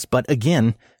dishonest, but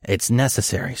again, it's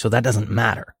necessary, so that doesn't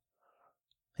matter.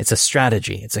 It's a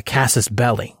strategy. It's a casus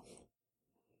belli.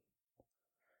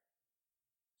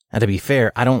 And to be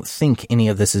fair, I don't think any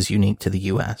of this is unique to the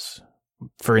U.S.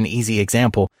 For an easy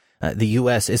example, the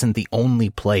U.S. isn't the only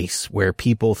place where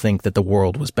people think that the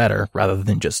world was better rather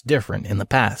than just different in the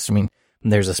past. I mean,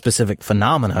 there's a specific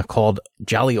phenomena called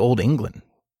jolly old England.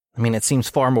 I mean, it seems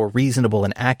far more reasonable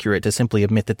and accurate to simply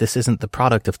admit that this isn't the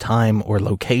product of time or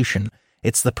location.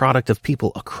 It's the product of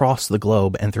people across the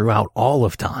globe and throughout all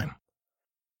of time.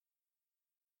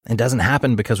 It doesn't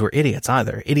happen because we're idiots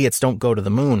either. Idiots don't go to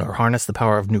the moon or harness the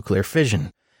power of nuclear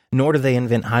fission, nor do they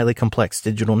invent highly complex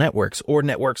digital networks or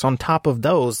networks on top of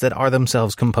those that are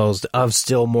themselves composed of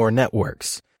still more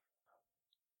networks.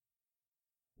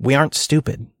 We aren't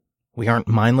stupid. We aren't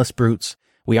mindless brutes.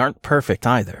 We aren't perfect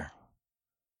either.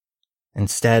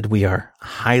 Instead, we are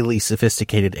highly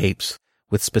sophisticated apes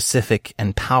with specific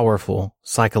and powerful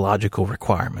psychological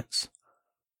requirements.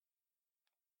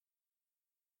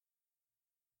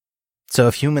 So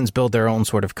if humans build their own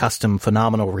sort of custom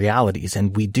phenomenal realities,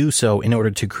 and we do so in order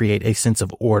to create a sense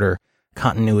of order,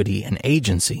 continuity, and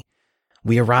agency,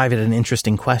 we arrive at an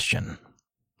interesting question.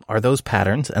 Are those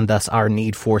patterns, and thus our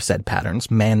need for said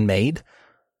patterns, man-made?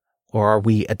 Or are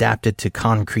we adapted to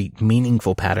concrete,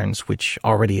 meaningful patterns which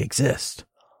already exist?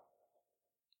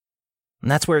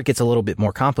 And that's where it gets a little bit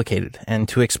more complicated. And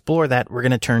to explore that, we're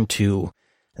going to turn to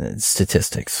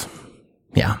statistics.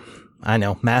 Yeah, I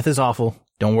know, math is awful.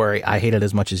 Don't worry, I hate it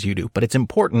as much as you do, but it's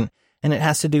important, and it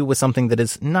has to do with something that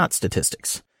is not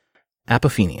statistics.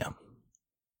 Apophenia.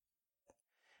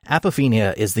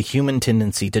 Apophenia is the human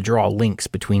tendency to draw links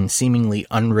between seemingly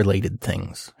unrelated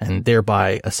things, and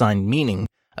thereby assign meaning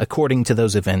according to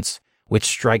those events which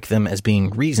strike them as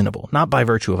being reasonable, not by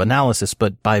virtue of analysis,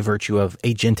 but by virtue of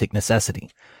agentic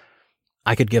necessity.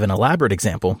 I could give an elaborate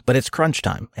example, but it's crunch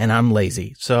time, and I'm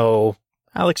lazy, so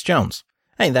Alex Jones.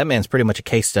 Hey, that man's pretty much a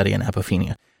case study in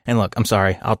apophenia. And look, I'm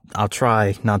sorry, I'll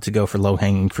try not to go for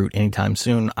low-hanging fruit anytime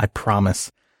soon, I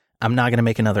promise. I'm not going to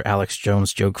make another Alex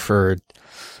Jones joke for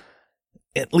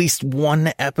at least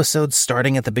one episode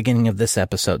starting at the beginning of this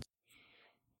episode.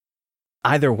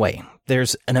 Either way,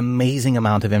 there's an amazing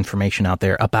amount of information out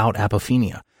there about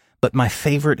apophenia, but my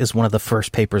favorite is one of the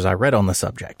first papers I read on the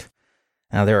subject.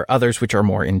 Now, there are others which are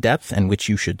more in-depth and which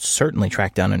you should certainly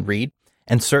track down and read,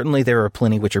 and certainly there are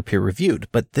plenty which are peer-reviewed,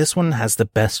 but this one has the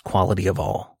best quality of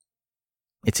all.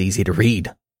 It's easy to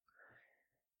read.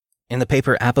 In the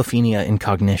paper Apophenia in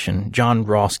Cognition, John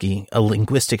Roski, a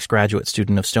linguistics graduate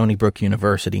student of Stony Brook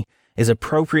University, is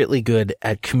appropriately good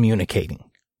at communicating.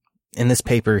 In this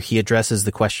paper, he addresses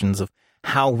the questions of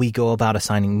how we go about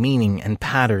assigning meaning and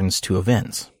patterns to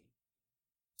events.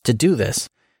 To do this,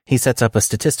 he sets up a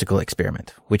statistical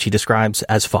experiment, which he describes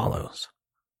as follows.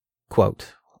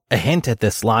 Quote, "A hint at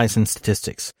this lies in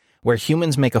statistics, where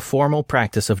humans make a formal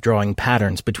practice of drawing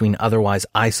patterns between otherwise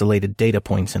isolated data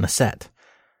points in a set.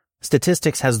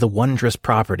 Statistics has the wondrous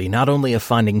property not only of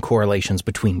finding correlations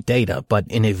between data, but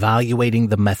in evaluating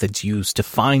the methods used to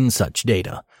find such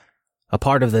data. A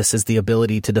part of this is the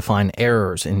ability to define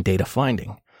errors in data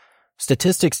finding.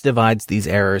 Statistics divides these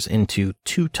errors into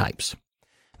two types.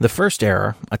 The first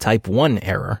error, a type 1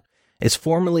 error, is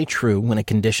formally true when a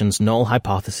condition's null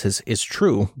hypothesis is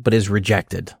true but is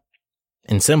rejected.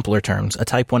 In simpler terms, a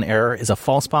type 1 error is a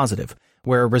false positive,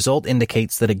 where a result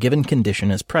indicates that a given condition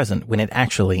is present when it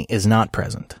actually is not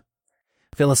present.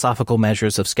 Philosophical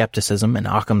measures of skepticism and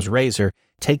Occam's razor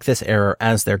take this error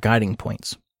as their guiding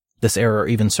points. This error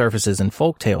even surfaces in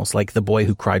folktales like The Boy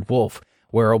Who Cried Wolf,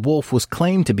 where a wolf was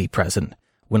claimed to be present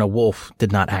when a wolf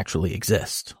did not actually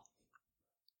exist.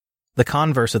 The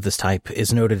converse of this type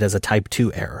is noted as a type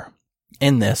 2 error.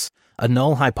 In this, a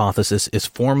null hypothesis is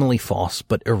formally false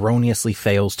but erroneously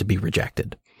fails to be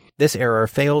rejected. This error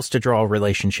fails to draw a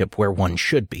relationship where one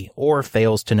should be, or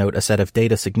fails to note a set of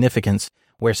data significance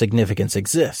where significance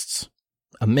exists.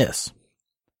 A miss.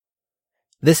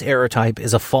 This error type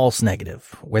is a false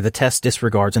negative, where the test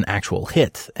disregards an actual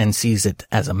hit and sees it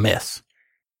as a miss.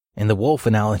 In the wolf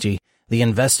analogy, the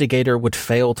investigator would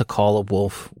fail to call a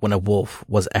wolf when a wolf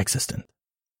was existent.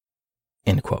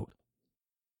 End quote.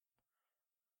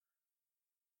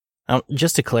 Now,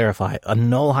 just to clarify, a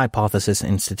null hypothesis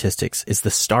in statistics is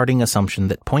the starting assumption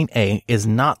that point A is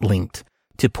not linked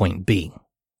to point B.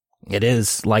 It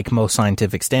is, like most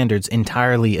scientific standards,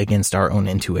 entirely against our own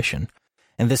intuition.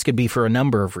 And this could be for a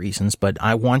number of reasons, but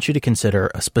I want you to consider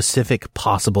a specific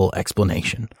possible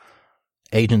explanation: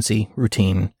 agency,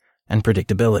 routine, and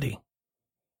predictability.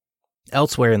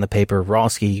 Elsewhere in the paper,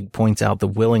 Roski points out the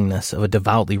willingness of a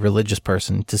devoutly religious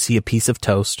person to see a piece of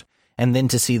toast and then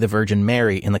to see the Virgin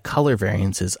Mary in the color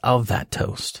variances of that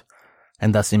toast,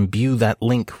 and thus imbue that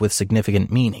link with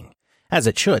significant meaning, as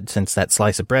it should, since that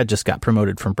slice of bread just got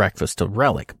promoted from breakfast to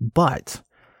relic. But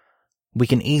we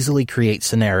can easily create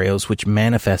scenarios which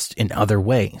manifest in other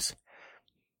ways.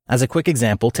 As a quick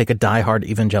example, take a diehard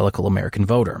evangelical American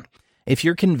voter. If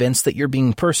you're convinced that you're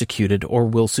being persecuted or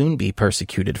will soon be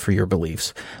persecuted for your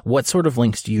beliefs, what sort of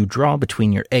links do you draw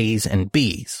between your A's and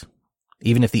B's?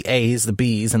 Even if the A's, the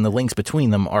B's, and the links between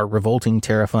them are revolting,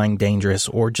 terrifying, dangerous,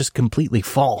 or just completely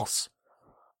false.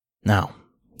 Now,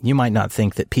 you might not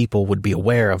think that people would be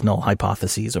aware of null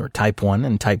hypotheses or type 1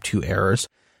 and type 2 errors,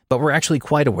 but we're actually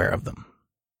quite aware of them.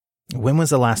 When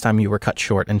was the last time you were cut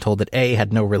short and told that A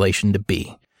had no relation to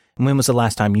B? And when was the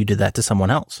last time you did that to someone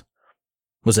else?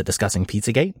 Was it discussing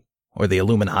Pizzagate? Or the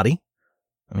Illuminati?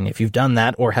 I mean, if you've done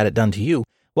that or had it done to you,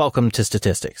 welcome to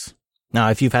statistics. Now,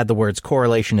 if you've had the words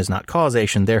correlation is not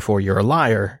causation, therefore you're a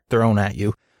liar thrown at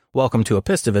you, welcome to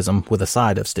epistemicism with a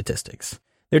side of statistics.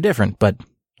 They're different, but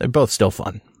they're both still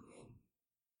fun.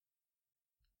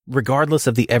 Regardless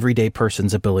of the everyday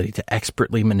person's ability to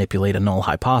expertly manipulate a null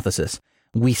hypothesis,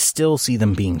 we still see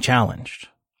them being challenged.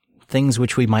 Things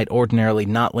which we might ordinarily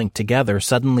not link together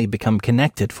suddenly become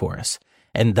connected for us,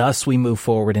 and thus we move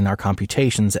forward in our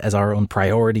computations as our own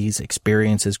priorities,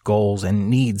 experiences, goals, and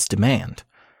needs demand.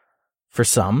 For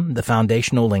some, the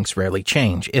foundational links rarely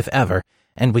change, if ever,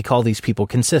 and we call these people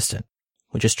consistent,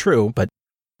 which is true, but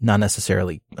not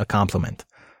necessarily a compliment.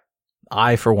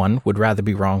 I, for one, would rather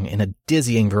be wrong in a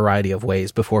dizzying variety of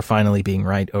ways before finally being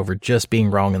right over just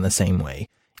being wrong in the same way,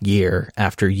 year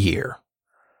after year.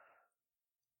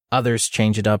 Others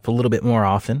change it up a little bit more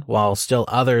often, while still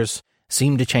others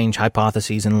seem to change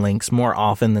hypotheses and links more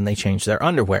often than they change their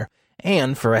underwear.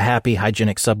 And for a happy,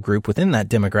 hygienic subgroup within that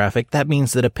demographic, that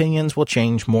means that opinions will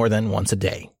change more than once a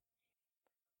day.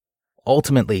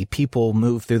 Ultimately, people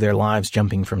move through their lives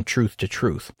jumping from truth to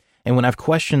truth. And when I've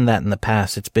questioned that in the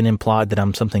past, it's been implied that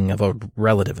I'm something of a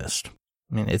relativist.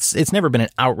 I mean, it's never been an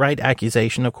outright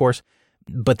accusation, of course,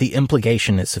 but the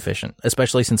implication is sufficient,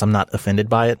 especially since I'm not offended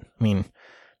by it. I mean,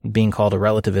 being called a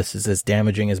relativist is as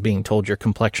damaging as being told your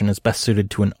complexion is best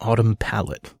suited to an autumn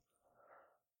palette.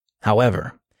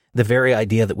 However, the very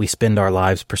idea that we spend our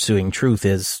lives pursuing truth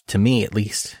is, to me at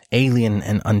least, alien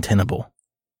and untenable,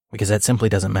 because that simply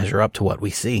doesn't measure up to what we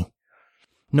see.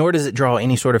 Nor does it draw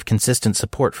any sort of consistent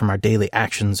support from our daily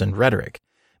actions and rhetoric,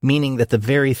 meaning that the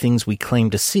very things we claim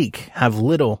to seek have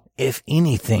little, if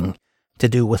anything, to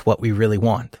do with what we really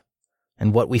want,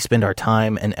 and what we spend our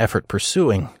time and effort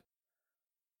pursuing.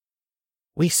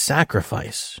 We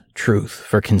sacrifice truth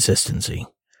for consistency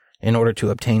in order to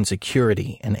obtain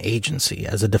security and agency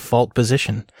as a default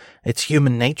position. It's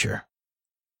human nature.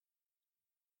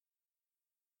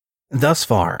 Thus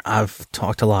far, I've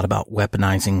talked a lot about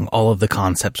weaponizing all of the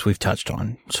concepts we've touched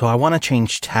on, so I want to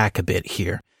change tack a bit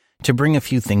here to bring a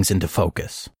few things into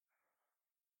focus.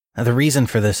 Now, the reason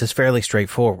for this is fairly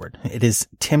straightforward. It is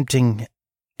tempting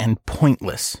and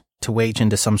pointless to wage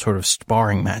into some sort of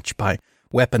sparring match by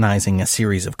weaponizing a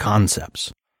series of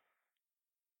concepts.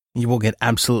 You will get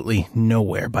absolutely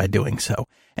nowhere by doing so,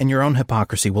 and your own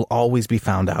hypocrisy will always be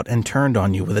found out and turned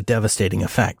on you with a devastating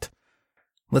effect.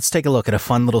 Let's take a look at a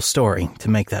fun little story to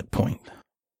make that point.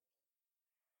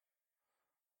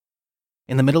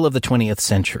 In the middle of the 20th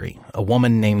century, a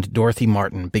woman named Dorothy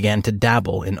Martin began to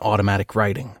dabble in automatic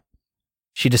writing.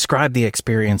 She described the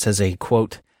experience as a,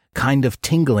 quote, kind of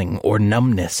tingling or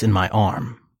numbness in my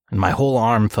arm, and my whole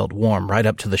arm felt warm right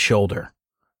up to the shoulder,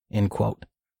 end quote.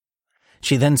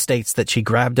 She then states that she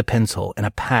grabbed a pencil and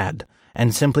a pad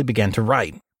and simply began to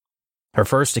write. Her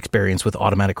first experience with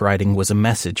automatic writing was a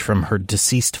message from her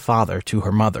deceased father to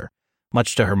her mother,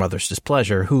 much to her mother's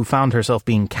displeasure, who found herself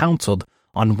being counseled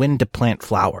on when to plant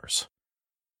flowers.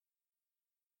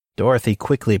 Dorothy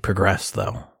quickly progressed,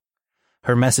 though.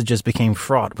 Her messages became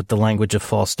fraught with the language of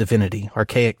false divinity.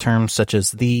 Archaic terms such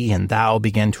as thee and thou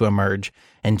began to emerge,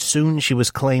 and soon she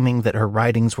was claiming that her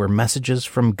writings were messages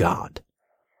from God.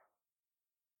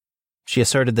 She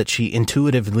asserted that she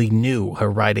intuitively knew her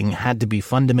writing had to be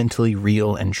fundamentally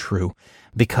real and true,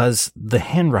 because the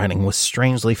handwriting was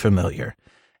strangely familiar,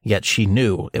 yet she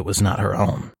knew it was not her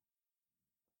own.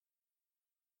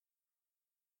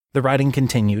 The writing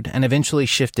continued and eventually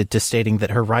shifted to stating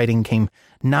that her writing came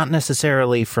not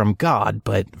necessarily from God,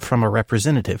 but from a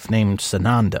representative named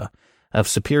Sananda, of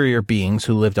superior beings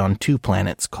who lived on 2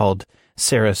 planets called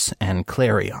Ceres and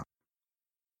Clarion.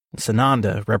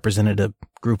 Sananda represented a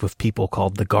group of people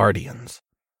called the Guardians.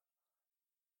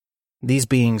 These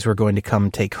beings were going to come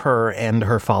take her and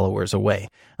her followers away.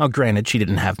 Now, granted, she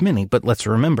didn't have many, but let's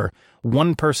remember,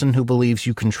 one person who believes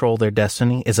you control their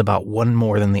destiny is about one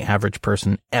more than the average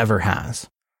person ever has.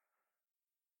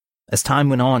 As time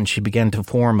went on, she began to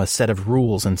form a set of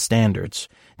rules and standards,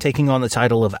 taking on the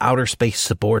title of Outer Space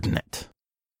Subordinate.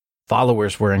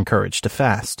 Followers were encouraged to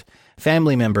fast.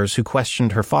 Family members who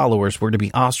questioned her followers were to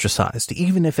be ostracized,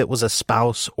 even if it was a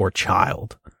spouse or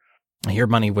child. Your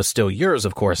money was still yours,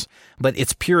 of course, but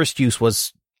its purest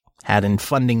use had in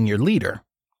funding your leader.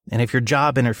 And if your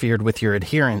job interfered with your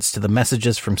adherence to the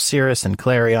messages from Ceres and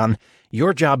Clarion,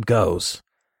 your job goes.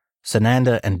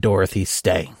 Sananda and Dorothy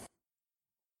stay.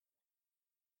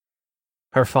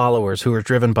 Her followers, who were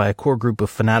driven by a core group of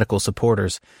fanatical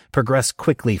supporters, progressed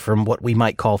quickly from what we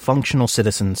might call functional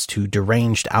citizens to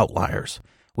deranged outliers,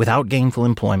 without gainful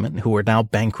employment, who were now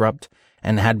bankrupt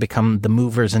and had become the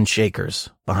movers and shakers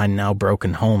behind now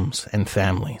broken homes and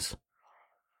families.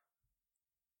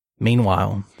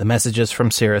 Meanwhile, the messages from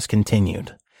Ceres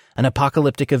continued. An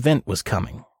apocalyptic event was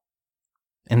coming.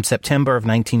 In September of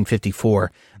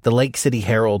 1954, the Lake City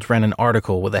Herald ran an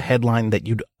article with a headline that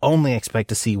you'd only expect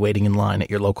to see waiting in line at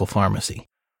your local pharmacy.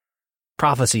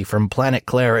 Prophecy from Planet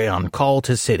Clarion, call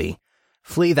to city.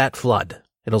 Flee that flood.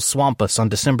 It'll swamp us on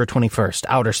December 21st,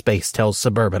 outer space tells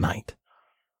Suburbanite.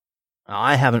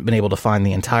 I haven't been able to find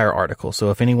the entire article,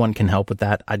 so if anyone can help with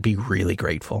that, I'd be really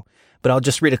grateful. But I'll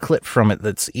just read a clip from it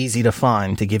that's easy to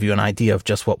find to give you an idea of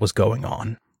just what was going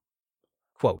on.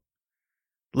 Quote,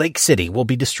 Lake City will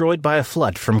be destroyed by a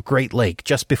flood from Great Lake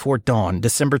just before dawn,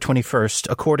 December 21st,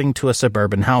 according to a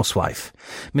suburban housewife.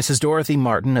 Mrs. Dorothy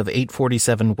Martin of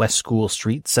 847 West School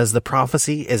Street says the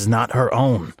prophecy is not her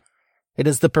own. It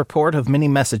is the purport of many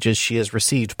messages she has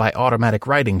received by automatic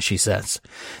writing, she says.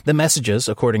 The messages,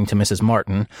 according to Mrs.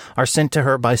 Martin, are sent to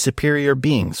her by superior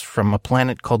beings from a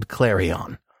planet called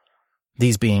Clarion.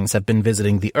 These beings have been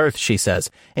visiting the Earth, she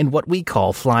says, in what we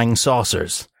call flying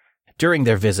saucers. During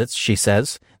their visits, she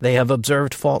says, they have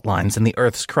observed fault lines in the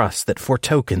Earth's crust that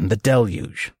foretoken the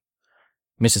deluge.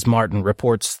 Mrs. Martin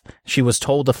reports she was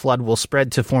told a flood will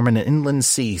spread to form an inland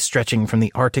sea stretching from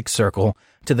the Arctic Circle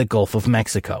to the Gulf of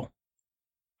Mexico.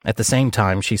 At the same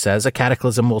time, she says, a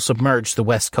cataclysm will submerge the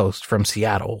West Coast from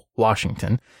Seattle,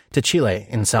 Washington, to Chile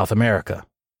in South America.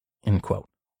 End quote.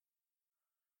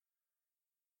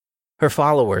 Her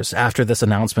followers, after this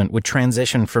announcement, would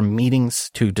transition from meetings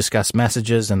to discuss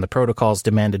messages and the protocols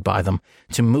demanded by them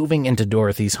to moving into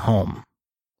Dorothy's home.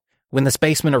 When the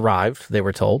spacemen arrived, they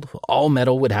were told, all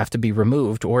metal would have to be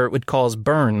removed or it would cause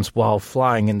burns while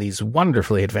flying in these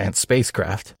wonderfully advanced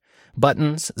spacecraft.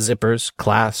 Buttons, zippers,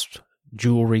 clasps,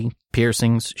 jewelry,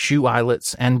 piercings, shoe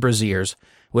eyelets, and brassiers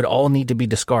would all need to be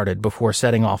discarded before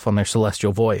setting off on their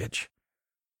celestial voyage.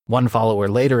 One follower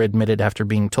later admitted after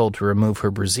being told to remove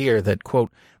her brassiere that,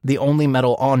 quote, the only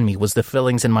metal on me was the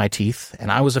fillings in my teeth, and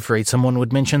I was afraid someone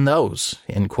would mention those,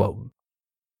 end quote.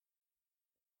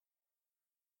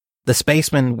 The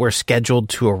spacemen were scheduled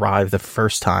to arrive the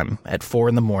first time at 4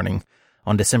 a.m.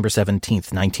 on December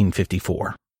 17th,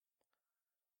 1954.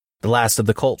 The last of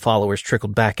the cult followers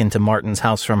trickled back into Martin's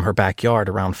house from her backyard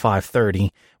around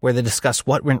 5:30, where they discussed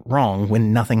what went wrong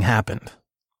when nothing happened.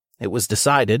 It was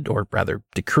decided, or rather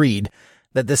decreed,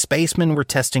 that the spacemen were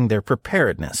testing their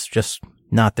preparedness, just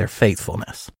not their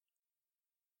faithfulness.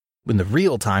 When the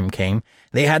real time came,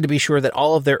 they had to be sure that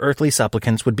all of their earthly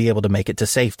supplicants would be able to make it to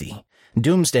safety.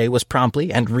 Doomsday was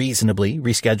promptly and reasonably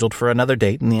rescheduled for another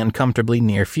date in the uncomfortably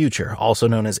near future, also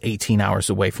known as 18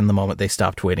 hours away from the moment they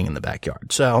stopped waiting in the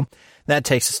backyard. So, that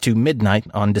takes us to midnight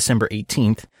on December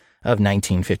 18th of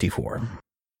 1954.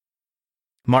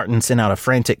 Martin sent out a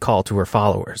frantic call to her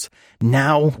followers.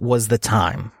 Now was the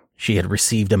time. She had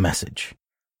received a message.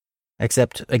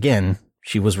 Except, again,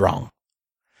 she was wrong.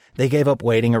 They gave up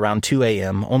waiting around 2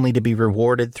 a.m., only to be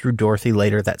rewarded through Dorothy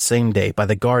later that same day by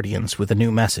the Guardians with a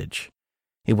new message.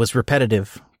 It was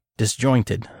repetitive,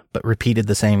 disjointed, but repeated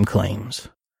the same claims.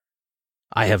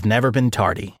 I have never been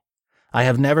tardy. I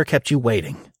have never kept you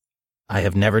waiting. I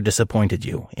have never disappointed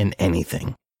you in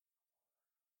anything.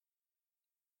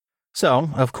 So,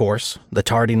 of course, the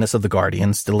tardiness of the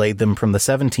Guardians delayed them from the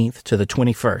 17th to the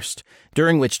 21st,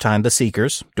 during which time the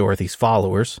Seekers, Dorothy's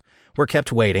followers, were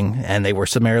kept waiting, and they were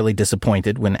summarily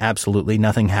disappointed when absolutely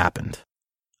nothing happened.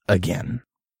 Again.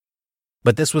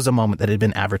 But this was a moment that had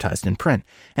been advertised in print,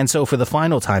 and so for the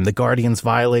final time the Guardians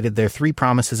violated their 3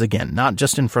 promises again, not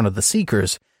just in front of the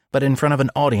Seekers, but in front of an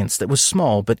audience that was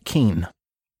small but keen.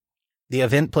 The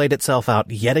event played itself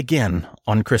out yet again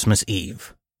on Christmas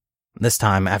Eve. This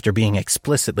time after being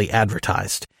explicitly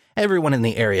advertised. Everyone in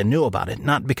the area knew about it,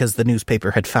 not because the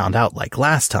newspaper had found out like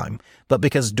last time, but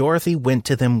because Dorothy went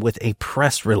to them with a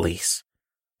press release.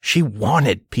 She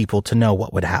wanted people to know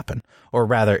what would happen, or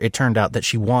rather, it turned out that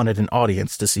she wanted an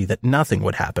audience to see that nothing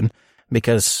would happen,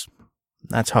 because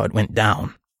that's how it went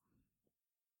down.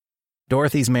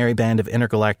 Dorothy's merry band of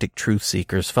intergalactic truth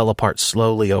seekers fell apart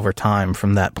slowly over time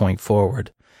from that point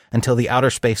forward, until the outer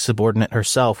space subordinate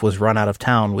herself was run out of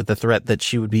town with the threat that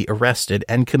she would be arrested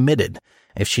and committed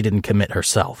if she didn't commit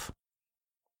herself.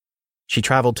 She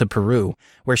traveled to Peru,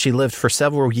 where she lived for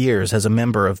several years as a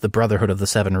member of the Brotherhood of the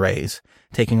Seven Rays,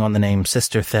 taking on the name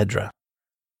Sister Thedra.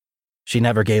 She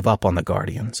never gave up on the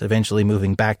Guardians, eventually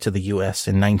moving back to the U.S.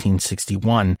 in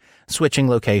 1961, switching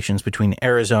locations between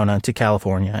Arizona to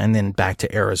California and then back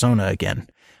to Arizona again,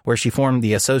 where she formed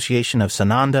the Association of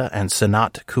Sananda and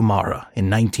Sanat Kumara in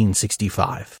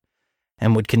 1965,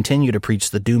 and would continue to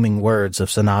preach the dooming words of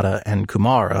Sananda and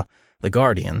Kumara, the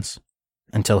Guardians,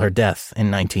 until her death in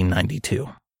 1992.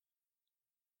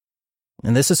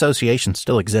 And this association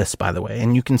still exists, by the way,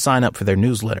 and you can sign up for their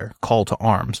newsletter, Call to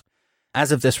Arms.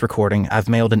 As of this recording, I've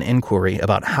mailed an inquiry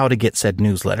about how to get said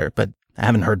newsletter, but I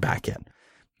haven't heard back yet.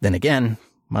 Then again,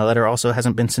 my letter also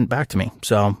hasn't been sent back to me,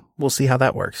 so we'll see how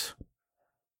that works.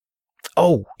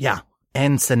 Oh, yeah,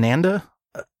 and Sananda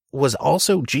was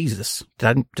also Jesus.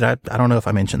 I don't know if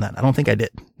I mentioned that. I don't think I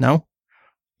did. No?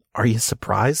 Are you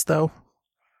surprised, though?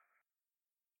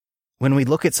 When we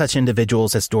look at such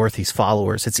individuals as Dorothy's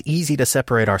followers, it's easy to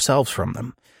separate ourselves from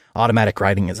them. Automatic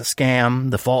writing is a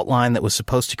scam. The fault line that was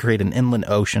supposed to create an inland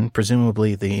ocean,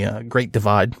 presumably the Great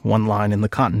Divide, one line in the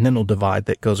Continental Divide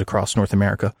that goes across North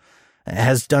America,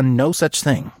 has done no such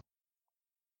thing.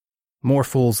 More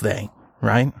fools they,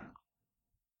 right?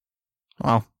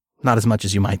 Well, not as much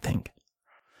as you might think.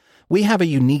 We have a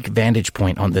unique vantage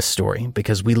point on this story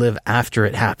because we live after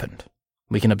it happened.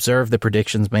 We can observe the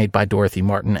predictions made by Dorothy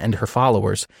Martin and her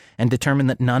followers and determine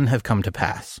that none have come to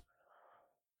pass.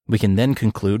 We can then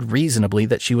conclude reasonably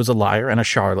that she was a liar and a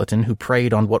charlatan who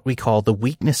preyed on what we call the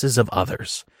weaknesses of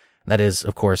others. That is,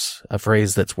 of course, a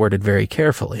phrase that's worded very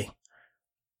carefully.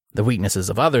 The weaknesses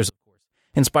of others, of course,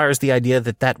 inspires the idea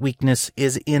that that weakness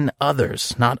is in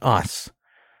others, not us.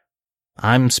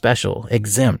 I'm special,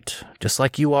 exempt, just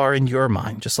like you are in your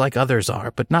mind, just like others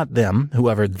are, but not them,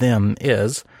 whoever them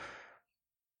is.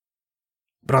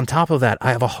 But on top of that,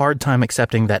 I have a hard time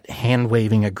accepting that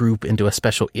hand-waving a group into a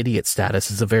special idiot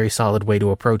status is a very solid way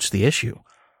to approach the issue.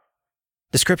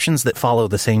 Descriptions that follow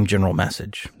the same general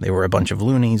message, they were a bunch of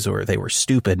loonies or they were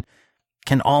stupid,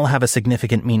 can all have a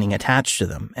significant meaning attached to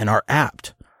them and are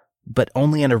apt, but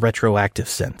only in a retroactive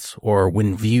sense, or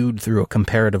when viewed through a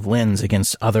comparative lens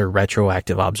against other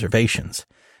retroactive observations.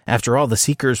 After all, the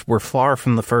Seekers were far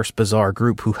from the first bizarre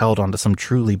group who held onto some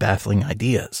truly baffling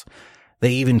ideas.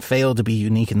 They even failed to be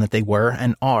unique in that they were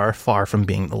and are far from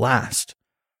being the last.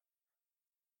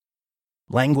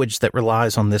 Language that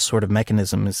relies on this sort of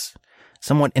mechanism is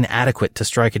somewhat inadequate to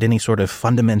strike at any sort of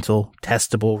fundamental,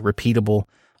 testable, repeatable,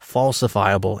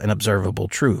 falsifiable, and observable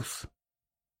truth.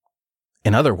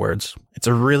 In other words, it's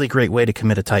a really great way to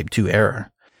commit a Type 2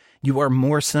 error. You are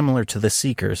more similar to the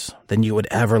Seekers than you would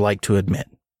ever like to admit.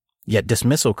 Yet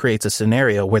dismissal creates a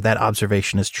scenario where that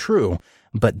observation is true,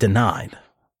 but denied.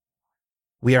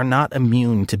 We are not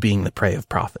immune to being the prey of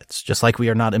prophets, just like we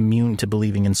are not immune to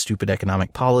believing in stupid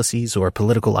economic policies or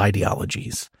political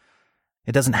ideologies.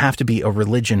 It doesn't have to be a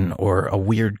religion or a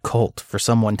weird cult for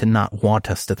someone to not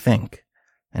want us to think.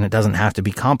 And it doesn't have to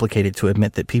be complicated to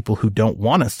admit that people who don't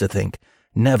want us to think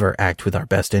never act with our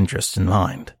best interests in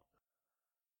mind.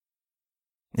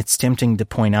 It's tempting to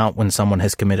point out when someone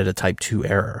has committed a Type 2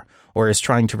 error, or is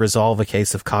trying to resolve a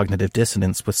case of cognitive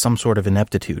dissonance with some sort of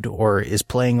ineptitude, or is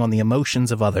playing on the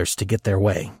emotions of others to get their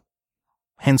way.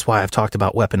 Hence why I've talked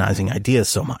about weaponizing ideas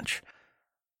so much.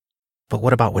 But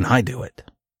what about when I do it?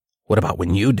 What about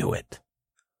when you do it?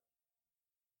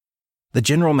 The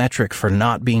general metric for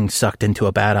not being sucked into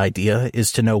a bad idea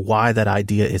is to know why that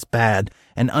idea is bad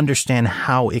and understand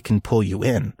how it can pull you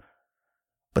in.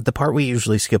 But the part we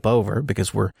usually skip over,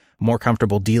 because we're more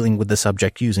comfortable dealing with the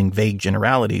subject using vague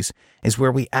generalities, is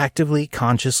where we actively,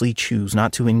 consciously choose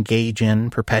not to engage in,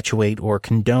 perpetuate, or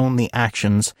condone the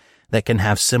actions that can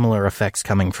have similar effects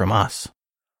coming from us.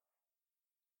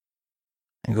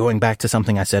 And going back to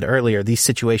something I said earlier, these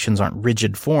situations aren't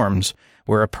rigid forms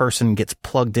where a person gets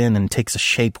plugged in and takes a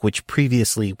shape which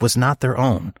previously was not their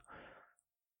own.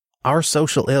 Our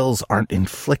social ills aren't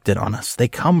inflicted on us. They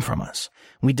come from us.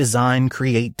 We design,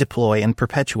 create, deploy, and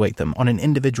perpetuate them on an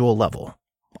individual level.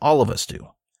 All of us do.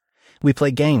 We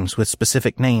play games with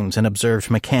specific names and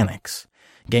observed mechanics.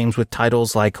 Games with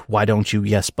titles like Why Don't You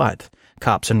Yes But,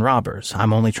 Cops and Robbers,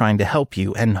 I'm Only Trying to Help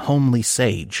You, and Homely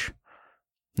Sage.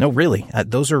 No, really,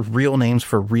 those are real names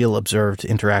for real observed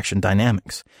interaction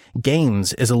dynamics.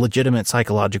 Games is a legitimate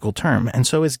psychological term, and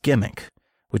so is gimmick,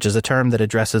 which is a term that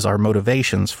addresses our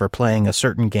motivations for playing a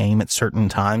certain game at certain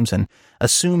times and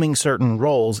assuming certain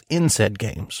roles in said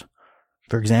games.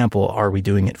 For example, are we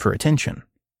doing it for attention?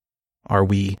 Are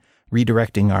we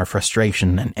redirecting our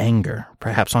frustration and anger,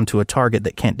 perhaps onto a target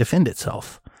that can't defend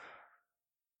itself?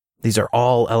 These are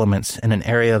all elements in an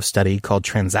area of study called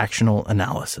transactional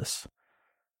analysis.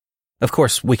 Of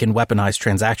course, we can weaponize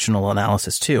transactional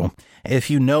analysis too. If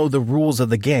you know the rules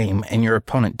of the game and your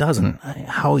opponent doesn't,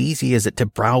 how easy is it to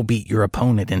browbeat your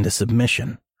opponent into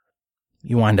submission?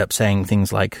 You wind up saying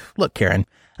things like, look, Karen,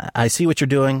 I see what you're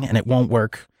doing and it won't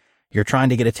work. You're trying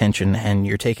to get attention and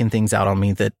you're taking things out on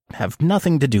me that have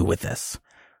nothing to do with this.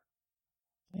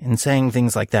 In saying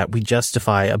things like that, we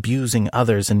justify abusing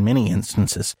others in many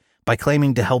instances by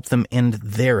claiming to help them end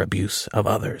their abuse of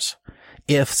others,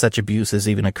 if such abuse is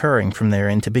even occurring from their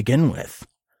end to begin with.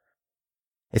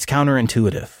 It's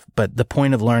counterintuitive, but the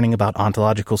point of learning about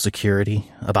ontological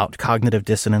security, about cognitive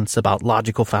dissonance, about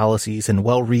logical fallacies, and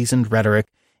well-reasoned rhetoric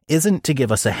isn't to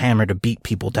give us a hammer to beat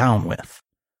people down with.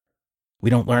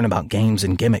 We don't learn about games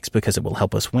and gimmicks because it will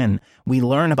help us win. We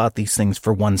learn about these things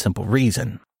for one simple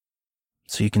reason.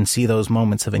 So you can see those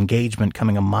moments of engagement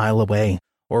coming a mile away,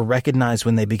 or recognize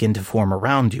when they begin to form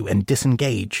around you and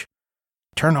disengage.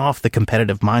 Turn off the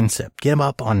competitive mindset. Give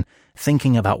up on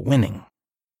thinking about winning.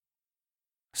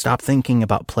 Stop thinking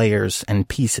about players and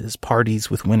pieces, parties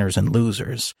with winners and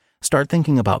losers. Start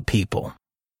thinking about people.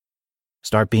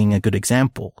 Start being a good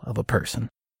example of a person.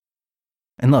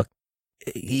 And look,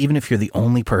 even if you're the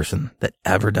only person that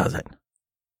ever does it,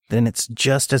 then it's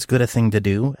just as good a thing to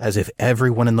do as if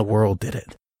everyone in the world did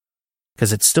it.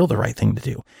 Because it's still the right thing to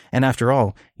do. And after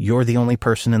all, you're the only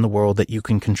person in the world that you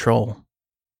can control.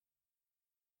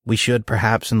 We should,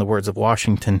 perhaps in the words of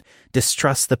Washington,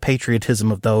 distrust the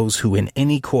patriotism of those who in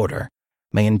any quarter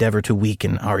may endeavor to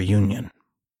weaken our union.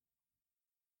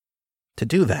 To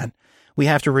do that, we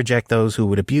have to reject those who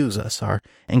would abuse us, our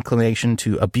inclination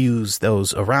to abuse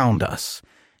those around us,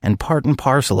 and part and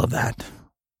parcel of that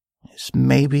is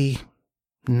maybe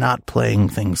not playing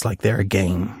things like they're a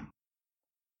game.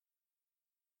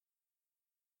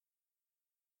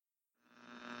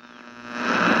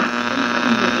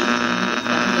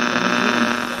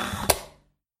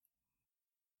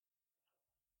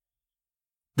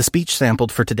 The speech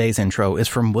sampled for today's intro is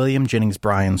from William Jennings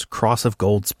Bryan's Cross of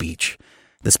Gold speech.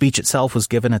 The speech itself was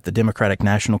given at the Democratic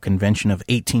National Convention of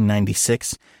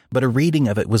 1896, but a reading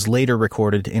of it was later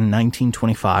recorded in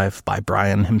 1925 by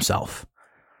Bryan himself.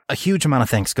 A huge amount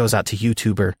of thanks goes out to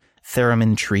YouTuber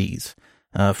Theremin Trees.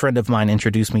 A friend of mine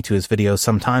introduced me to his videos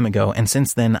some time ago, and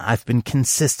since then I've been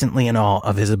consistently in awe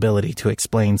of his ability to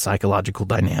explain psychological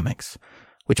dynamics.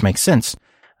 Which makes sense,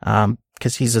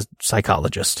 because he's a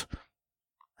psychologist.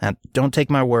 And don't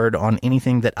take my word on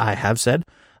anything that I have said,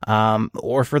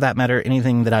 or for that matter,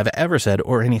 anything that I've ever said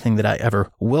or anything that I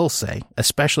ever will say,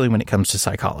 especially when it comes to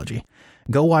psychology.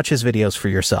 Go watch his videos for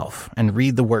yourself and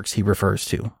read the works he refers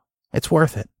to. It's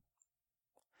worth it.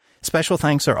 Special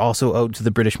thanks are also owed to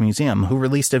the British Museum, who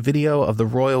released a video of the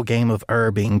royal game of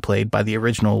being played by the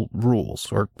original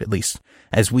rules, or at least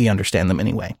as we understand them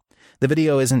anyway. The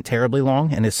video isn't terribly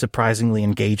long and is surprisingly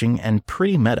engaging and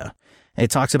pretty meta. It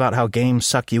talks about how games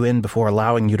suck you in before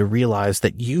allowing you to realize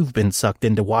that you've been sucked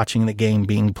into watching the game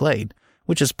being played,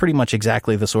 which is pretty much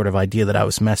exactly the sort of idea that I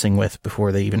was messing with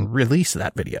before they even released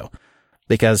that video.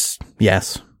 Because,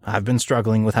 yes, I've been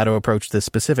struggling with how to approach this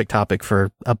specific topic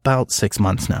for about 6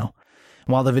 months now,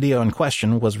 while the video in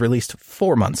question was released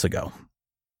 4 months ago.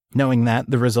 Knowing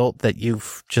that, the result that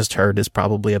you've just heard is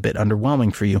probably a bit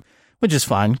underwhelming for you, which is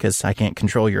fine because I can't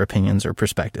control your opinions or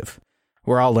perspective.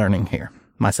 We're all learning here.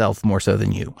 Myself more so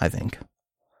than you, I think.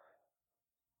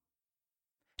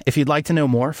 If you'd like to know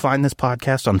more, find this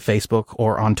podcast on Facebook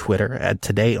or on Twitter at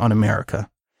Today on America.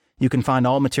 You can find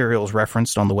all materials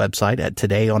referenced on the website at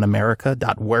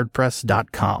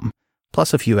todayonamerica.wordpress.com,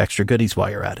 plus a few extra goodies while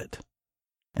you're at it.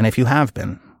 And if you have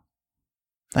been,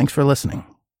 thanks for listening.